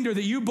reminder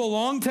that you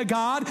belong to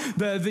God,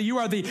 that you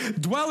are the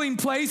dwelling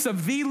place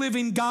of the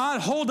living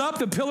God. Hold up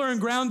the pillar and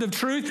ground of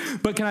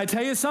truth. But can I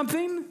tell you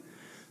something?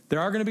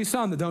 There are going to be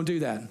some that don't do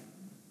that.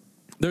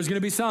 There's going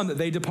to be some that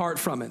they depart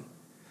from it.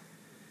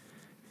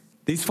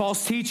 These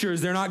false teachers,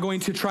 they're not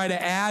going to try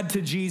to add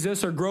to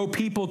Jesus or grow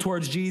people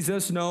towards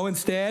Jesus. No,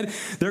 instead,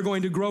 they're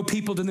going to grow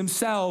people to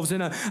themselves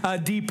in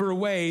a deeper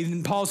way.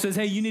 And Paul says,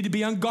 hey, you need to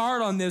be on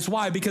guard on this.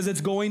 Why? Because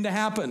it's going to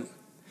happen.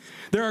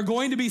 There are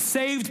going to be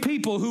saved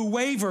people who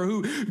waver,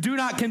 who do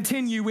not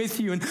continue with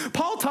you. And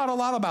Paul taught a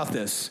lot about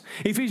this.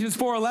 Ephesians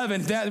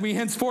 4:11, that we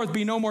henceforth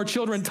be no more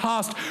children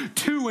tossed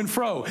to and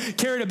fro,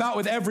 carried about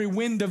with every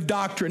wind of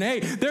doctrine. Hey,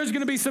 there's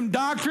going to be some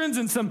doctrines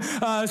and some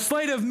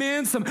sleight of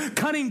men, some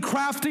cunning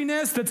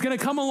craftiness that's going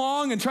to come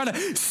along and try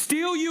to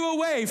steal you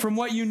away from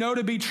what you know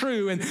to be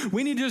true. And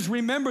we need to just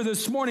remember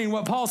this morning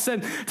what Paul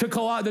said to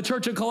the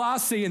church of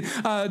Colossae in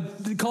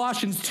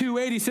Colossians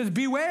 2:8. He says,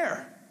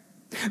 beware,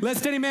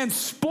 lest any man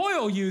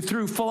spoil you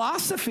through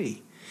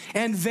philosophy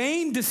and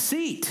vain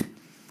deceit,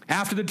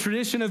 after the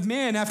tradition of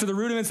men, after the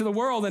rudiments of the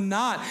world, and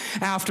not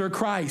after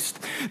Christ.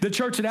 The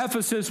church at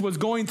Ephesus was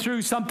going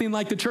through something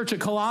like the church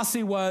at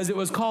Colossae was. It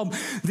was called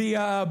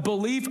the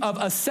belief of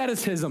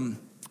asceticism.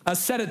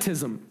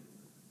 Asceticism.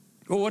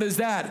 Well, what is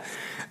that?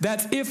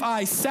 That's if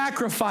I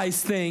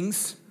sacrifice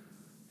things,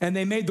 and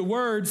they made the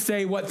word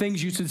say what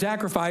things you should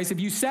sacrifice. If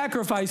you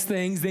sacrifice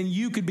things, then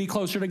you could be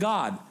closer to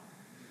God.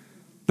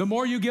 The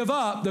more you give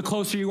up, the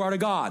closer you are to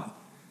God.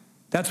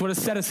 That's what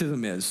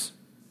asceticism is.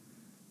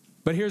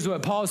 But here's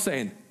what Paul is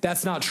saying.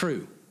 That's not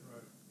true.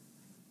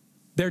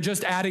 They're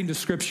just adding to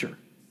Scripture.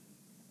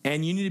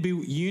 And you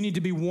need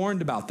to be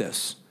warned about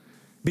this.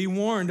 Be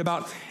warned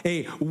about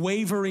a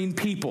wavering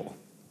people.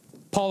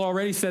 Paul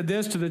already said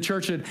this to the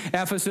church at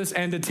Ephesus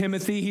and to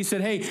Timothy. He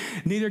said, hey,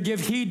 neither give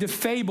heed to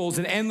fables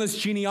and endless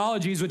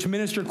genealogies which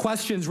minister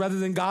questions rather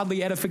than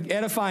godly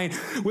edifying,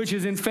 which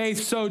is in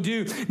faith, so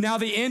do. Now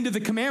the end of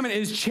the commandment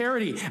is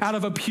charity, out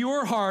of a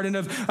pure heart and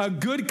of a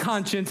good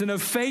conscience and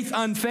of faith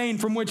unfeigned,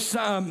 from which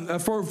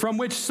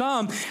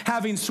some,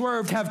 having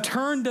swerved, have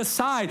turned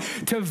aside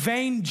to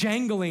vain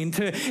jangling,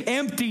 to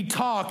empty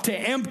talk, to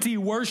empty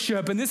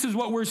worship. And this is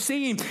what we're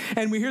seeing,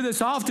 and we hear this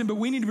often, but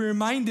we need to be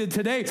reminded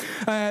today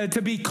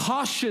to be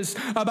cautious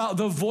about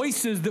the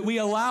voices that we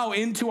allow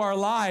into our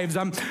lives.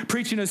 I'm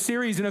preaching a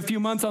series in a few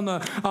months on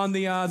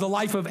the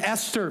life of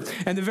Esther,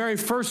 and the very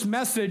first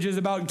message is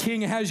about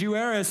King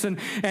Ahasuerus and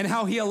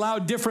how he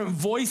allowed different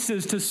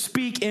voices to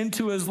speak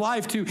into his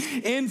life to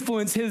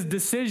influence his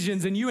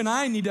decisions. And you and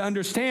I need to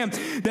understand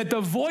that the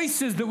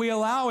voices that we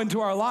allow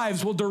into our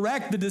lives will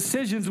direct the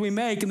decisions we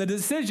make, and the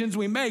decisions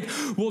we make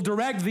will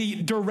direct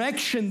the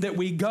direction that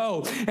we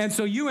go. And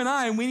so you and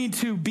I, we need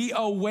to be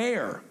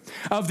aware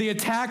of the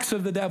attacks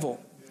of the devil.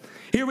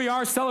 Here we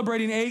are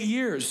celebrating 8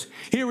 years.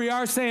 Here we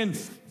are saying,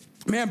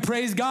 man,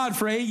 praise God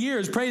for 8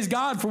 years. Praise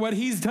God for what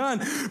he's done.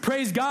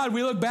 Praise God.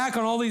 We look back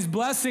on all these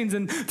blessings,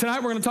 and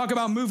tonight we're going to talk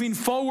about moving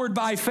forward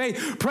by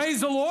faith.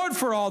 Praise the Lord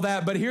for all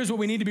that. But here's what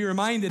we need to be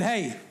reminded.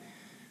 Hey,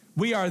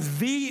 we are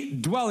the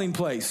dwelling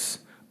place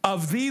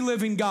of the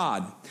living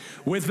God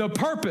with the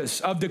purpose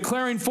of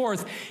declaring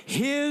forth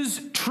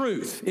his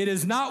truth. It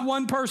is not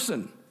one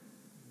person,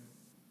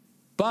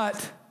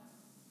 but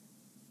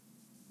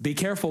be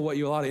careful what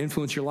you allow to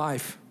influence your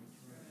life,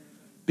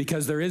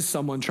 because there is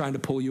someone trying to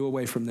pull you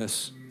away from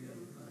this.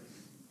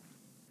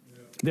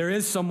 There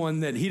is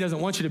someone that he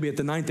doesn't want you to be at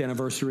the 9th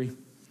anniversary.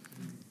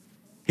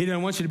 He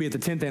doesn't want you to be at the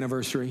 10th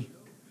anniversary.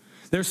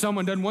 There's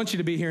someone doesn't want you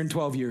to be here in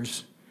 12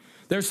 years.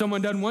 There's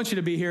someone doesn't want you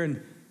to be here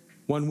in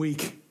 1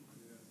 week.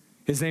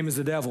 His name is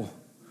the devil.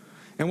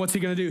 And what's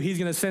he going to do? He's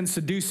going to send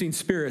seducing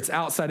spirits,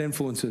 outside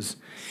influences.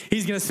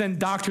 He's going to send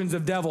doctrines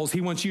of devils. He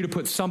wants you to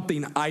put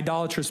something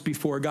idolatrous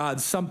before God,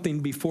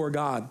 something before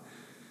God.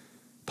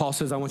 Paul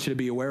says, I want you to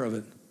be aware of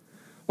it.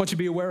 I want you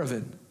to be aware of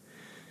it.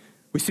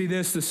 We see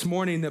this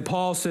morning that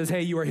Paul says,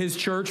 hey, you are his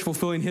church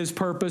fulfilling his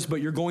purpose, but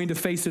you're going to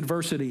face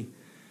adversity.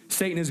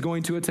 Satan is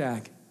going to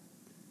attack.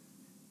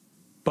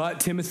 But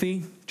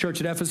Timothy,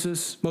 church at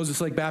Ephesus,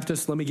 Moses Lake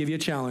Baptist, let me give you a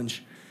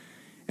challenge.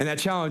 And that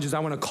challenge is I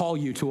want to call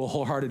you to a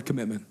wholehearted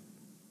commitment.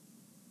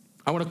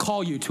 I want to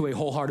call you to a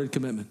wholehearted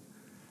commitment.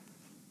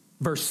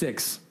 Verse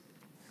 6,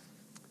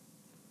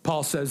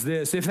 Paul says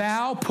this, if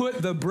thou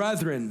put the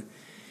brethren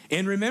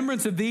in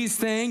remembrance of these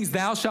things,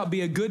 thou shalt be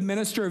a good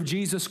minister of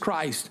Jesus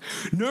Christ,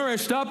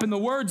 nourished up in the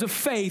words of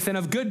faith and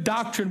of good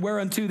doctrine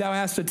whereunto thou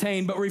hast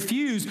attained, but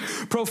refuse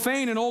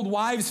profane and old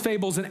wives'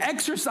 fables, and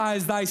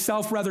exercise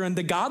thyself rather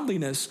unto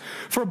godliness.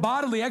 For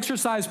bodily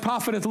exercise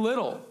profiteth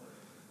little,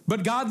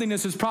 but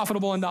godliness is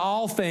profitable unto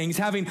all things,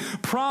 having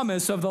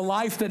promise of the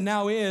life that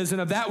now is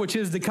and of that which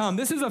is to come.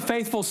 This is a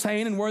faithful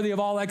saying and worthy of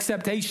all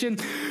acceptation.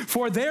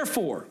 For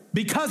therefore,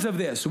 because of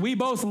this, we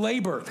both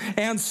labor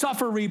and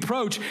suffer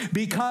reproach,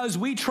 because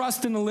we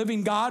trust in the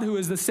living God, who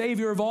is the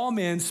Savior of all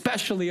men,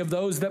 especially of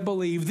those that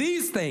believe.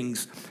 These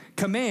things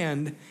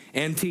command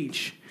and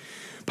teach.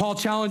 Paul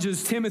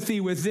challenges Timothy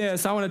with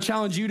this. I want to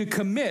challenge you to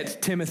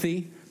commit,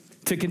 Timothy,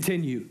 to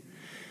continue.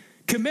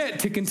 Commit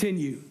to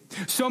continue.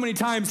 So many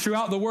times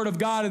throughout the Word of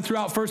God and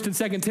throughout 1 and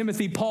 2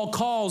 Timothy, Paul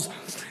calls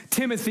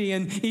Timothy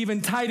and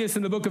even Titus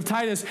in the book of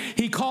Titus,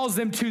 he calls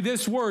them to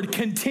this word,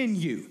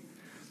 continue.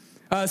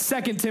 2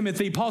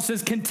 Timothy, Paul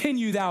says,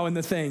 continue thou in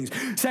the things.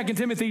 2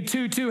 Timothy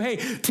 2:2, hey,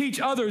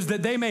 teach others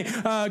that they may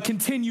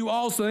continue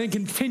also, and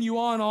continue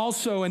on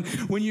also. And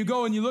when you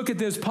go and you look at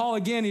this, Paul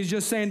again, he's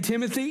just saying,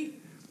 Timothy,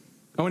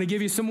 I want to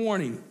give you some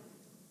warning,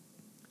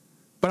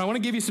 but I want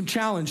to give you some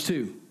challenge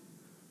too.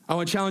 I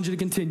want to challenge you to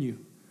continue.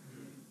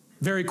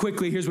 Very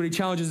quickly, here's what he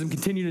challenges them to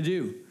continue to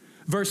do.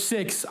 Verse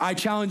 6, I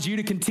challenge you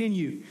to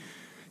continue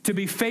to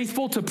be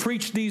faithful to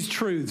preach these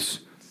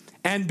truths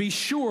and be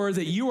sure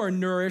that you are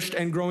nourished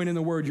and growing in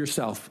the word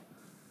yourself.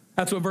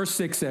 That's what verse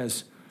 6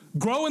 says.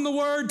 Grow in the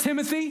word,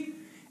 Timothy,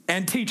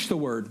 and teach the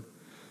word.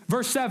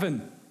 Verse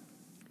 7,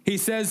 he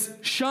says,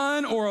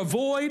 shun or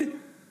avoid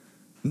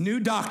new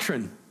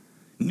doctrine,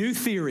 new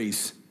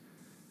theories.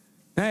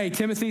 Hey,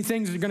 Timothy,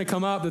 things are going to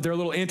come up that they're a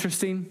little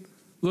interesting,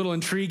 a little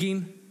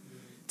intriguing.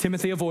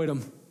 Timothy, avoid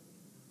them.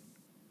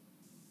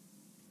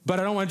 But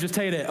I don't want to just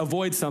tell you to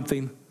avoid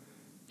something.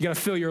 You got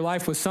to fill your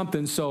life with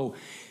something. So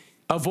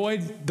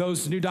avoid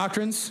those new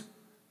doctrines,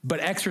 but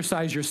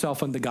exercise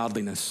yourself unto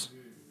godliness.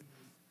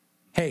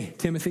 Hey,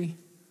 Timothy,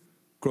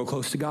 grow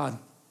close to God.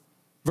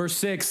 Verse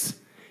 6,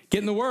 get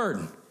in the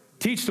word,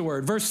 teach the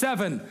word. Verse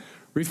 7,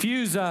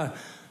 refuse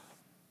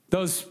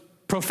those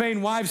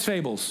profane wives'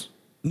 fables,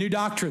 new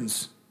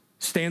doctrines,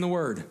 stay in the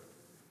word.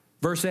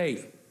 Verse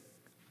 8,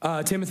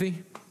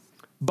 Timothy,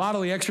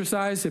 bodily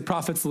exercise, it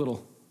profits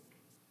little.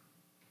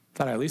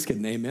 Thought I'd at least get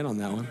an amen on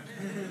that one.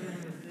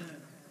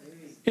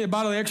 Yeah,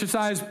 bodily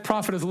exercise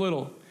profiteth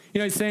little. You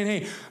know, he's saying,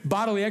 hey,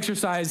 bodily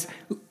exercise,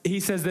 he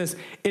says this,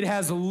 it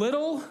has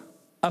little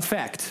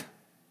effect,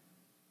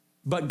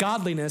 but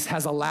godliness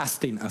has a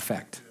lasting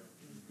effect.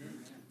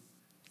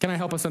 Can I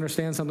help us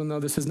understand something, though?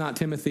 This is not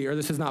Timothy, or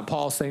this is not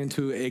Paul saying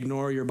to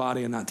ignore your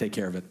body and not take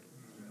care of it.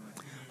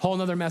 Whole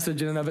nother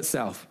message in and of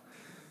itself.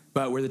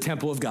 But we're the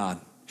temple of God.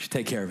 You should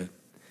take care of it.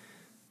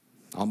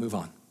 I'll move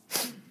on.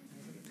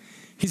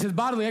 He says,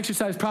 bodily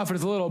exercise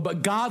profiteth little,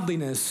 but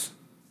godliness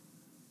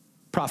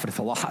profiteth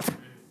a lot.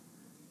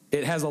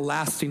 It has a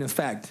lasting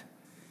effect.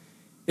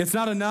 It's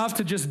not enough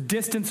to just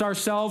distance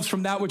ourselves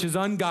from that which is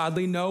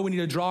ungodly. No, we need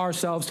to draw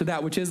ourselves to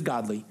that which is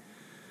godly.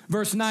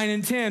 Verse 9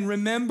 and 10,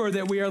 remember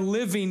that we are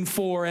living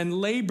for and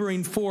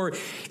laboring for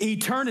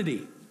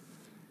eternity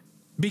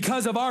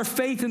because of our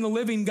faith in the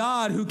living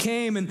God who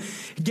came and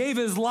gave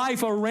his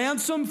life a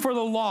ransom for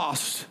the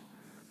lost.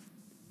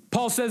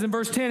 Paul says in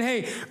verse 10,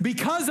 hey,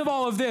 because of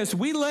all of this,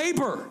 we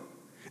labor.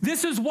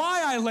 This is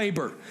why I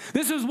labor.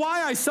 This is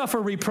why I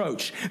suffer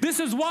reproach. This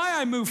is why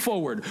I move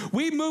forward.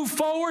 We move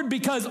forward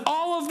because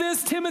all of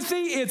this,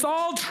 Timothy, it's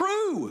all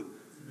true.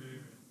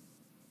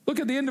 Look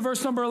at the end of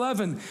verse number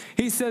 11.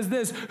 He says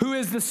this, who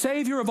is the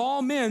Savior of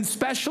all men,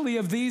 especially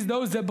of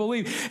those that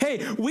believe.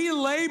 Hey, we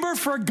labor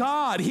for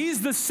God.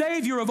 He's the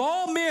Savior of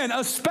all men,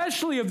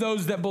 especially of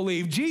those that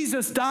believe.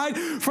 Jesus died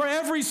for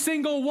every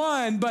single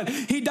one, but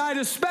he died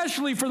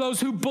especially for those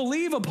who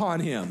believe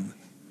upon him.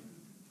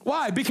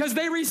 Why? Because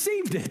they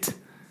received it.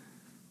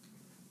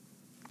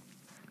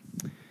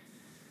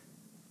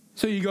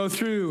 So you go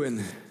through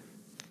and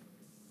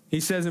he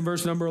says in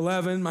verse number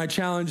 11, my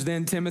challenge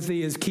then,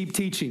 Timothy, is keep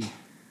teaching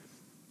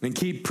and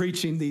keep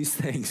preaching these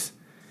things.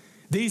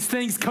 These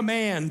things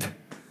command.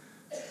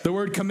 The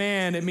word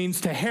command, it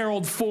means to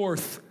herald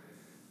forth.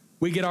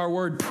 We get our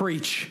word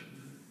preach.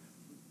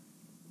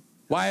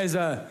 Why is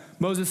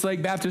Moses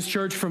Lake Baptist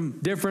Church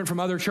different from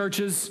other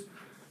churches?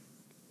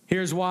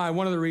 Here's why.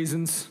 One of the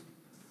reasons.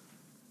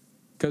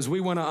 Because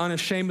we want to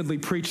unashamedly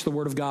preach the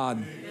word of God.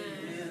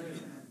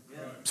 Amen.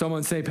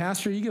 Someone say,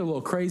 Pastor, you get a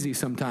little crazy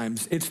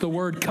sometimes. It's the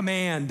word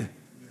command.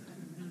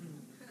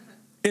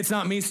 It's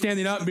not me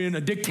standing up and being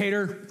a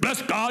dictator.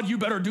 Bless God, you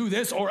better do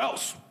this or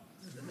else.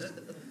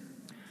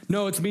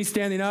 No, it's me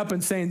standing up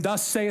and saying,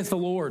 thus saith the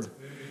Lord.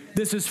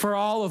 This is for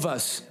all of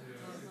us.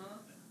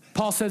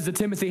 Paul says to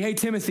Timothy, hey,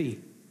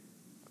 Timothy,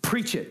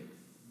 preach it.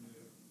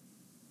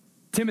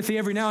 Timothy,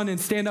 every now and then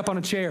stand up on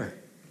a chair.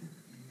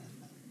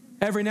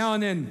 Every now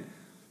and then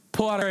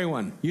pull out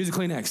everyone. Use a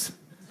Kleenex.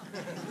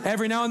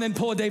 Every now and then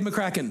pull a Dave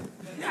McCracken.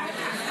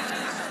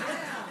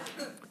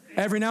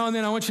 Every now and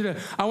then I want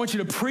you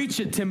to preach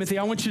it, Timothy.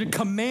 I want you to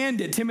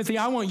command it. Timothy,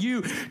 I want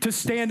you to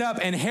stand up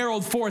and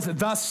herald forth,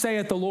 thus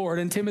saith the Lord.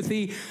 And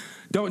Timothy,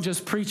 don't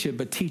just preach it,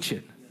 but teach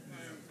it.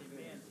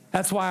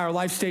 That's why our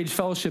life stage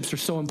fellowships are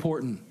so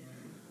important.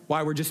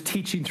 Why we're just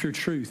teaching through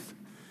truth.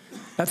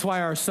 That's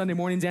why our Sunday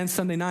mornings and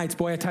Sunday nights,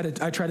 boy, I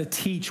try to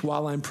teach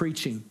while I'm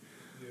preaching.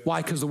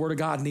 Why? Because the word of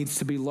God needs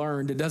to be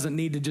learned. It doesn't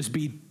need to just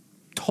be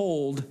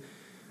told.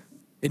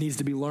 It needs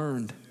to be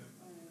learned.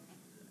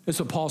 That's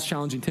what Paul's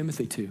challenging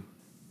Timothy to.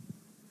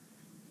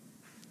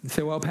 You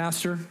say, well,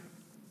 Pastor,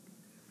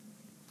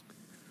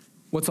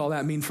 what's all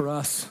that mean for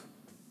us?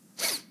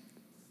 Let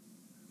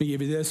me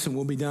give you this and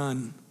we'll be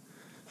done.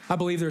 I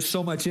believe there's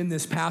so much in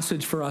this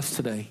passage for us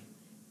today.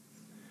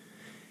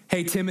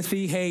 Hey,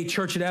 Timothy. Hey,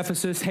 church at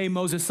Ephesus. Hey,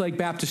 Moses Lake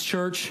Baptist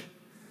Church.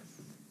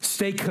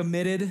 Stay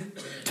committed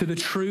to the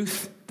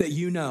truth that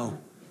you know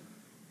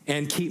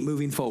and keep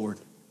moving forward.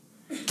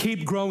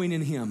 Keep growing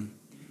in him.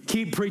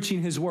 Keep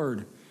preaching his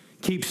word.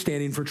 Keep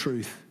standing for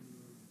truth.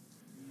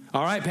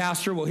 All right,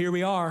 Pastor, well, here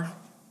we are.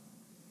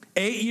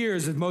 8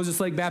 years at Moses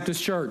Lake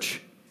Baptist Church.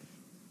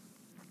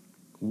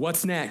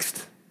 What's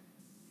next?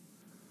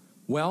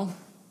 Well,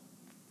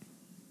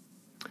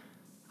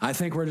 I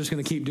think we're just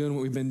going to keep doing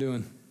what we've been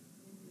doing.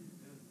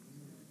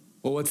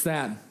 Well, what's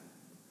that?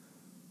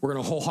 We're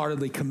going to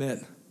wholeheartedly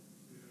commit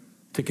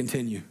to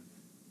continue.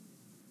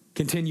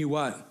 Continue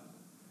what?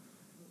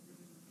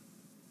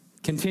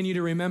 Continue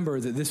to remember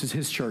that this is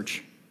his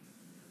church.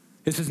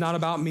 This is not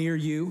about me or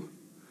you.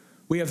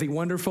 We have the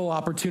wonderful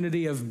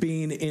opportunity of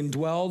being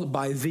indwelled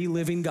by the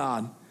living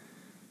God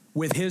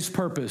with his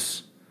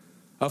purpose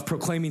of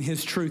proclaiming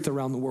his truth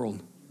around the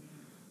world.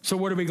 So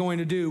what are we going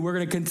to do? We're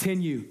going to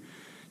continue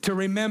to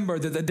remember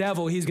that the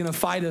devil, he's going to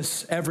fight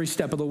us every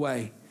step of the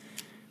way.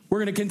 We're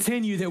going to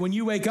continue that when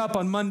you wake up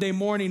on Monday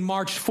morning,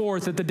 March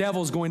 4th, that the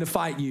devil's going to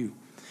fight you.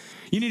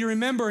 You need to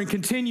remember and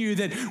continue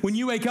that when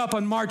you wake up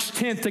on March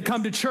 10th to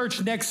come to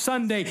church next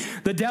Sunday,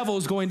 the devil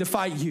is going to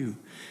fight you.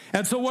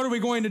 And so what are we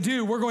going to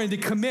do? We're going to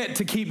commit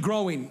to keep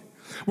growing.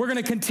 We're going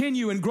to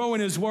continue and grow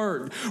in his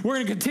word. We're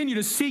going to continue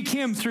to seek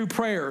him through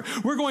prayer.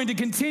 We're going to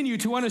continue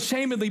to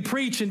unashamedly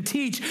preach and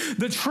teach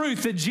the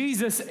truth that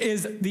Jesus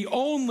is the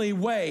only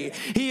way.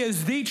 He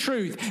is the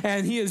truth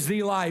and he is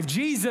the life.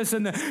 Jesus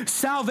and the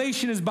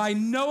salvation is by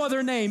no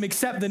other name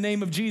except the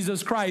name of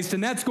Jesus Christ.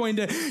 And that's going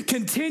to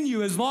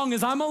continue as long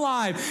as I'm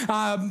alive.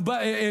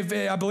 But if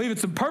I believe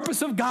it's the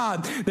purpose of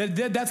God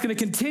that's going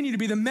to continue to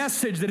be the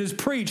message that is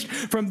preached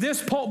from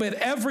this pulpit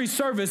every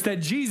service,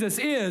 that Jesus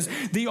is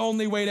the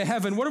only way to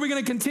heaven. What are we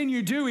going to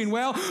continue doing?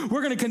 Well,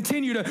 we're going to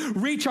continue to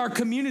reach our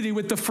community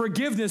with the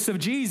forgiveness of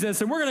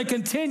Jesus, and we're going to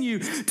continue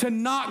to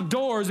knock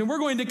doors, and we're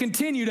going to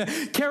continue to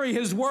carry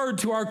his word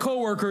to our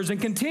coworkers and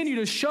continue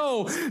to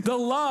show the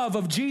love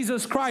of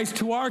Jesus Christ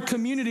to our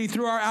community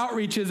through our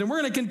outreaches, and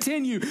we're going to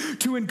continue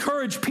to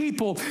encourage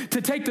people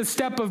to take the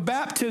step of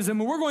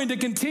baptism, and we're going to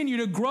continue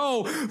to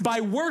grow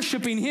by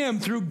worshiping him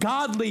through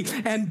godly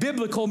and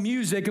biblical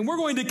music, and we're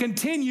going to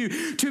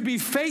continue to be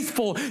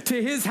faithful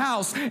to his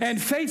house and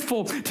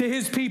faithful to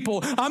his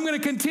people. I'm going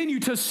to continue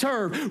to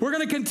serve. We're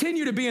going to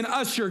continue to be an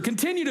usher,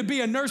 continue to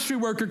be a nursery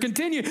worker,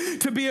 continue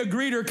to be a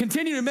greeter,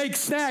 continue to make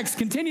snacks,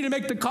 continue to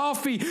make the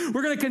coffee.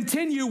 We're going to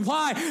continue.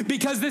 Why?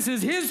 Because this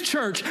is his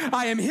church.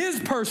 I am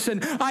his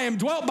person. I am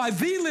dwelt by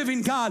the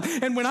living God.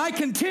 And when I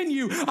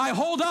continue, I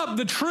hold up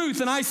the truth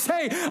and I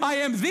say, I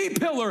am the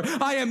pillar.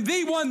 I am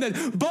the one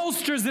that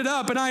bolsters it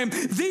up, and I am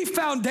the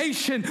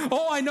foundation.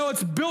 Oh, I know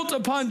it's built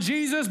upon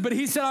Jesus, but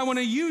he said, I want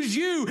to use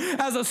you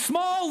as a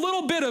small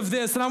little bit of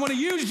this, and I want to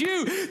use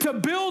you to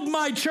build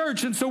my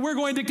church. And so we're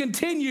going to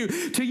continue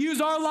to use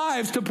our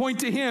lives to point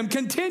to him,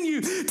 continue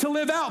to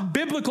live out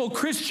biblical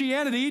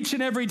Christianity each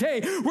and every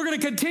day. We're going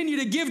to continue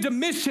to give to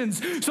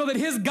missions so that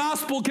his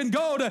gospel can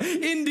go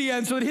to India,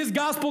 and so that his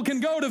gospel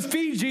can go to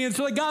Fiji, and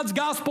so that God's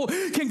gospel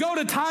can go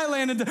to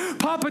Thailand and to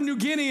Papua New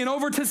Guinea and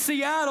over to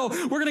Seattle.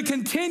 We're going to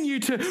continue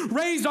to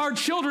raise our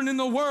children in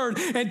the word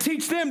and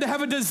teach them to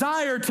have a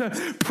desire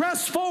to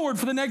press forward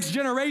for the next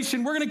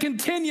generation. We're going to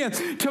continue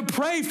to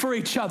pray for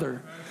each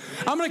other.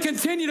 I'm going to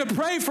continue to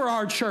pray for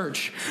our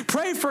church.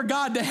 Pray for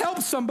God to help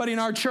somebody in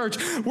our church.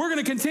 We're going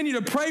to continue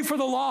to pray for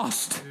the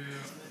lost.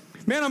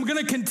 Man, I'm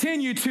going to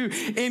continue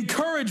to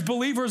encourage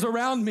believers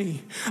around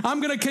me.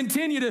 I'm going to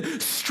continue to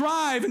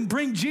strive and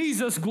bring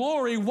Jesus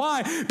glory.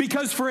 Why?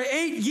 Because for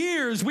 8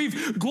 years,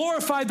 we've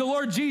glorified the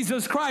Lord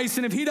Jesus Christ.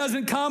 And if he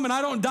doesn't come and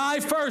I don't die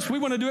first, we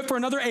want to do it for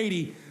another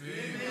 80.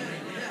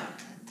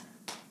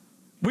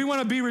 We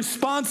want to be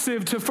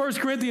responsive to 1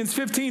 Corinthians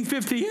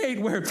 15:58,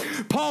 where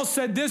Paul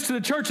said this to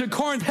the church at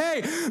Corinth,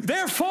 hey,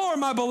 therefore,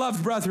 my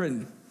beloved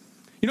brethren.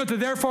 You know what the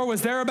therefore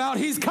was there about?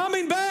 He's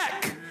coming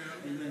back.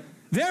 Amen.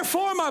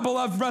 Therefore, my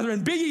beloved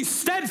brethren, be ye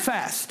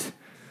steadfast,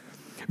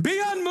 be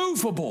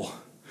unmovable,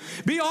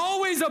 be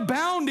always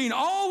abounding,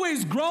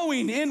 always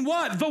growing in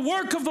what? The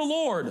work of the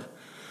Lord.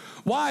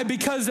 Why?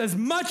 Because as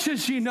much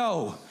as ye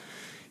know,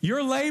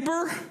 your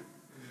labor,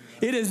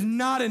 it is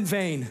not in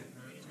vain.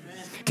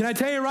 Can I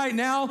tell you right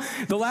now,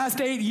 the last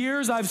 8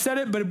 years, I've said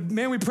it, but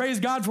man, we praise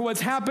God for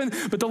what's happened,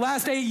 but the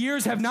last 8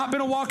 years have not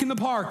been a walk in the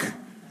park.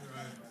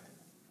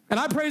 And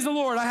I praise the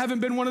Lord. I haven't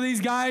been one of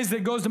these guys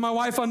that goes to my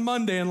wife on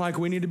Monday and like,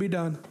 we need to be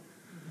done.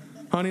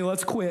 Honey,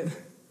 let's quit.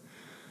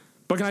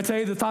 But can I tell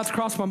you the thoughts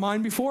crossed my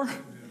mind before?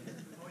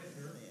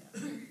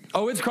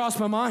 Oh, it's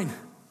crossed my mind.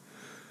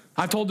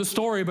 I've told the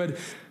story, but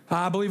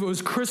I believe it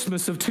was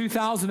Christmas of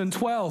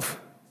 2012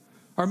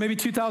 or maybe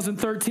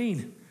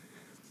 2013.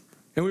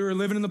 And we were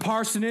living in the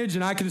parsonage,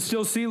 and I could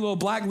still see a little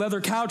black leather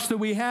couch that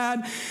we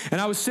had.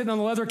 And I was sitting on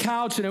the leather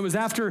couch, and it was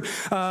after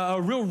a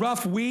real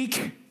rough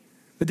week.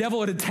 The devil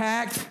had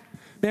attacked.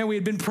 Man, we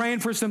had been praying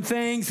for some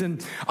things,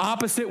 and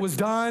opposite was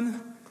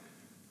done.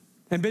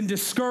 And been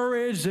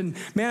discouraged. And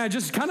man,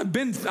 I'd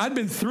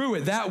been through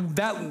it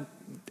that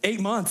 8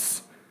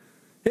 months.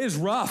 It is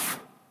rough.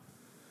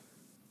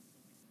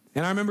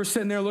 And I remember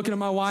sitting there looking at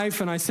my wife,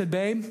 and I said,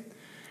 babe,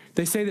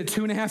 they say that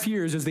 2.5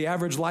 years is the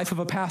average life of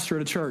a pastor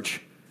at a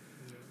church.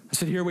 I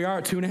said, here we are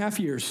at 2.5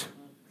 years.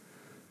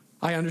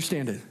 I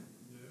understand it.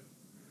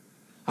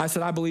 I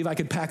said, I believe I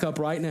could pack up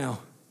right now.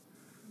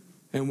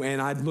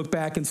 And I'd look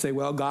back and say,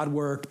 well, God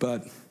worked,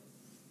 but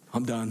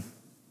I'm done.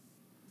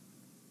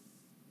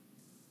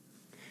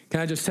 Can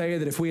I just tell you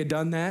that if we had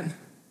done that, a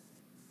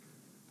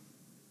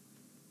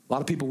lot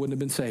of people wouldn't have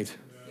been saved.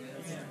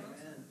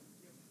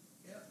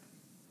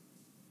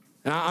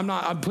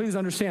 And please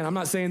understand, I'm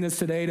not saying this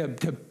today to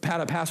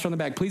pat a pastor on the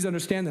back. Please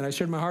understand that I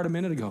shared my heart a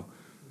minute ago.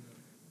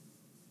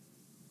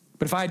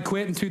 But if I had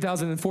quit in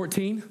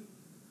 2014,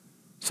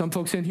 some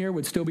folks in here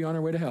would still be on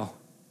their way to hell.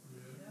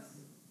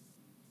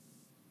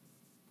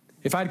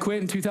 If I'd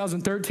quit in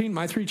 2013,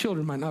 my 3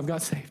 children might not have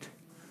got saved.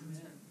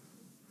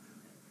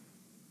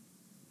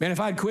 Man, if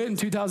I'd quit in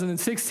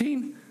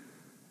 2016,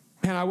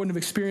 man, I wouldn't have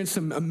experienced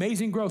some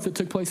amazing growth that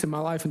took place in my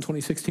life in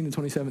 2016 and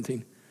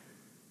 2017.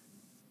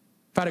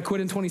 If I'd have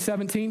quit in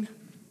 2017,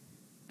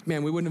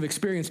 man, we wouldn't have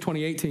experienced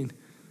 2018,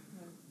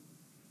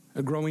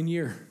 a growing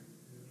year.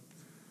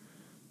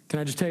 Can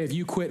I just tell you, if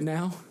you quit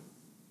now,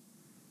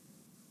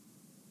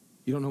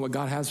 you don't know what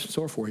God has in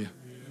store for you.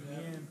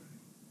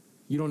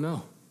 You don't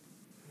know.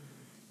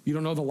 You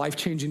don't know the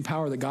life-changing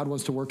power that God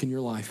wants to work in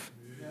your life.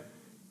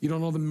 You don't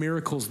know the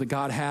miracles that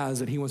God has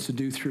that he wants to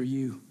do through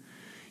you.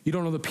 You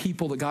don't know the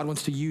people that God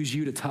wants to use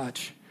you to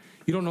touch.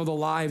 You don't know the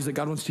lives that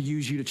God wants to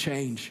use you to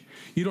change.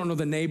 You don't know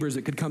the neighbors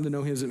that could come to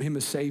know him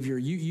as Savior.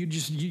 You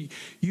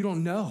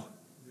don't know.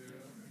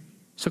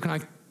 So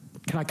can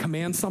I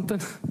command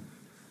something?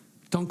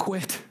 Don't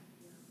quit.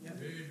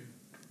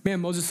 Man,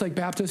 Moses Lake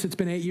Baptist, it's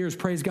been 8 years,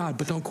 praise God,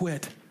 but don't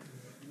quit.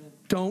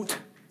 Don't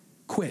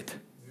quit.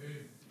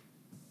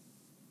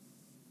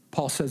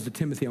 Paul says to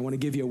Timothy, I want to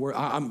give you a word.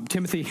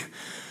 Timothy,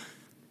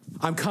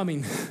 I'm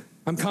coming.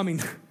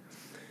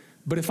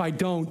 But if I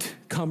don't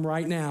come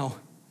right now,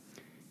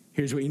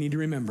 here's what you need to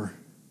remember.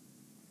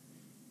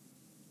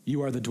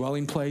 You are the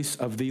dwelling place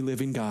of the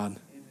living God.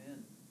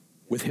 Amen.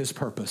 With his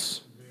purpose.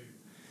 Amen.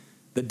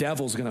 The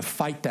devil's going to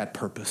fight that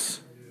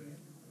purpose. Amen.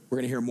 We're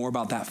going to hear more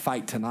about that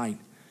fight tonight.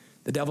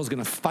 The devil's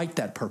going to fight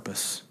that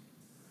purpose.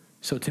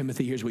 So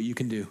Timothy, here's what you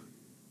can do.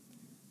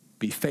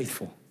 Be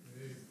faithful.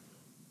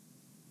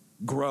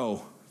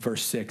 Grow,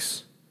 verse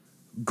 6.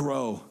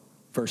 Grow,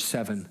 verse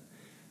 7.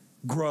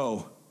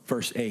 Grow,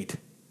 verse 8.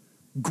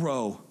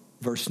 Grow,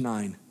 verse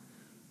 9.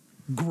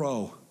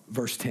 Grow,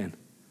 verse 10.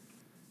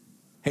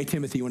 Hey,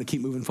 Timothy, you want to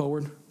keep moving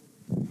forward?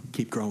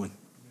 Keep growing.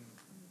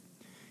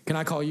 Can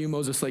I call you,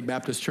 Moses Lake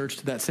Baptist Church,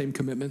 to that same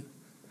commitment?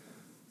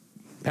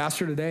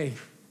 Pastor, today,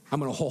 I'm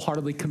going to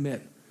wholeheartedly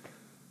commit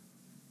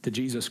to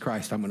Jesus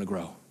Christ. I'm going to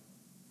grow.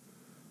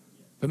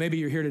 But maybe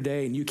you're here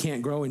today and you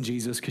can't grow in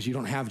Jesus because you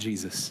don't have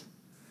Jesus.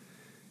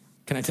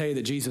 Can I tell you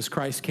that Jesus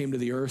Christ came to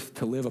the earth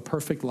to live a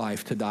perfect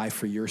life, to die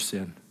for your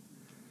sin?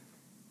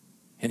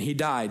 And he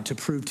died to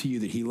prove to you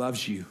that he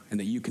loves you and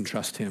that you can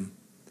trust him.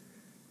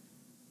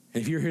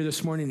 And if you're here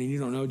this morning and you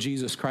don't know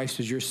Jesus Christ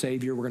as your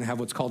Savior, we're going to have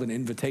what's called an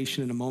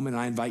invitation in a moment.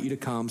 I invite you to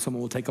come.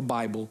 Someone will take a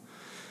Bible.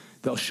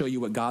 They'll show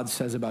you what God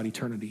says about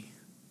eternity.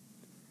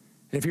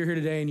 And if you're here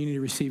today and you need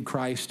to receive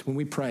Christ, when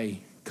we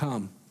pray,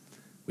 come.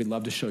 We'd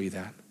love to show you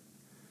that.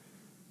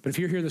 But if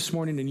you're here this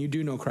morning and you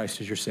do know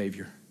Christ as your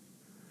Savior,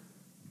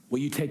 will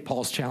you take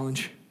Paul's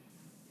challenge?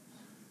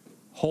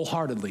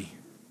 Wholeheartedly,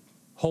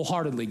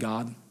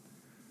 God,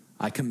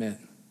 I commit.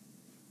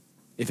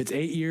 If it's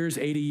 8 years,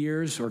 80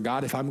 years, or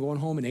God, if I'm going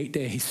home in 8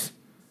 days,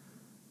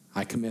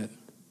 I commit.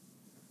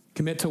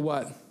 Commit to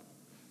what?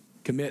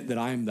 Commit that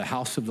I am the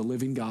house of the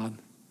living God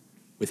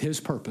with his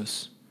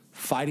purpose,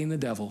 fighting the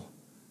devil,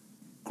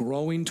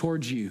 growing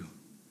towards you,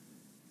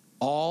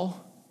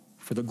 all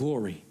for the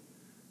glory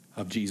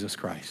of Jesus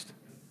Christ.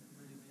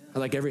 I'd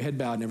like every head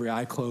bowed and every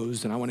eye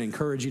closed, and I want to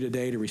encourage you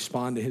today to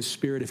respond to his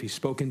Spirit if he's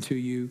spoken to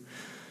you.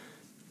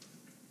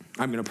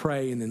 I'm going to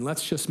pray, and then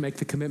let's just make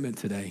the commitment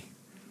today.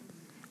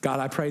 God,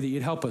 I pray that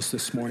you'd help us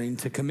this morning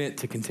to commit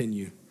to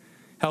continue.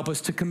 Help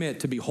us to commit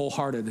to be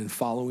wholehearted in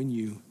following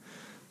you.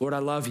 Lord, I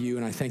love you,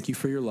 and I thank you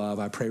for your love.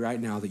 I pray right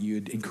now that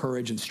you'd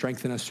encourage and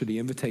strengthen us through the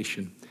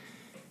invitation.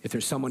 If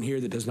there's someone here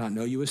that does not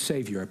know you as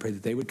Savior, I pray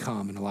that they would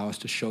come and allow us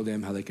to show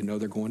them how they can know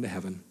they're going to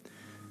heaven.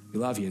 We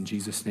love you. In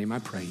Jesus' name I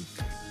pray.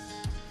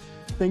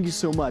 Thank you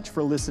so much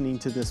for listening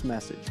to this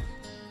message.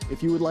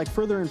 If you would like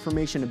further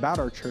information about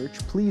our church,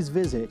 please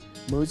visit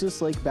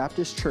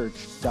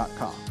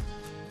moseslakebaptistchurch.com.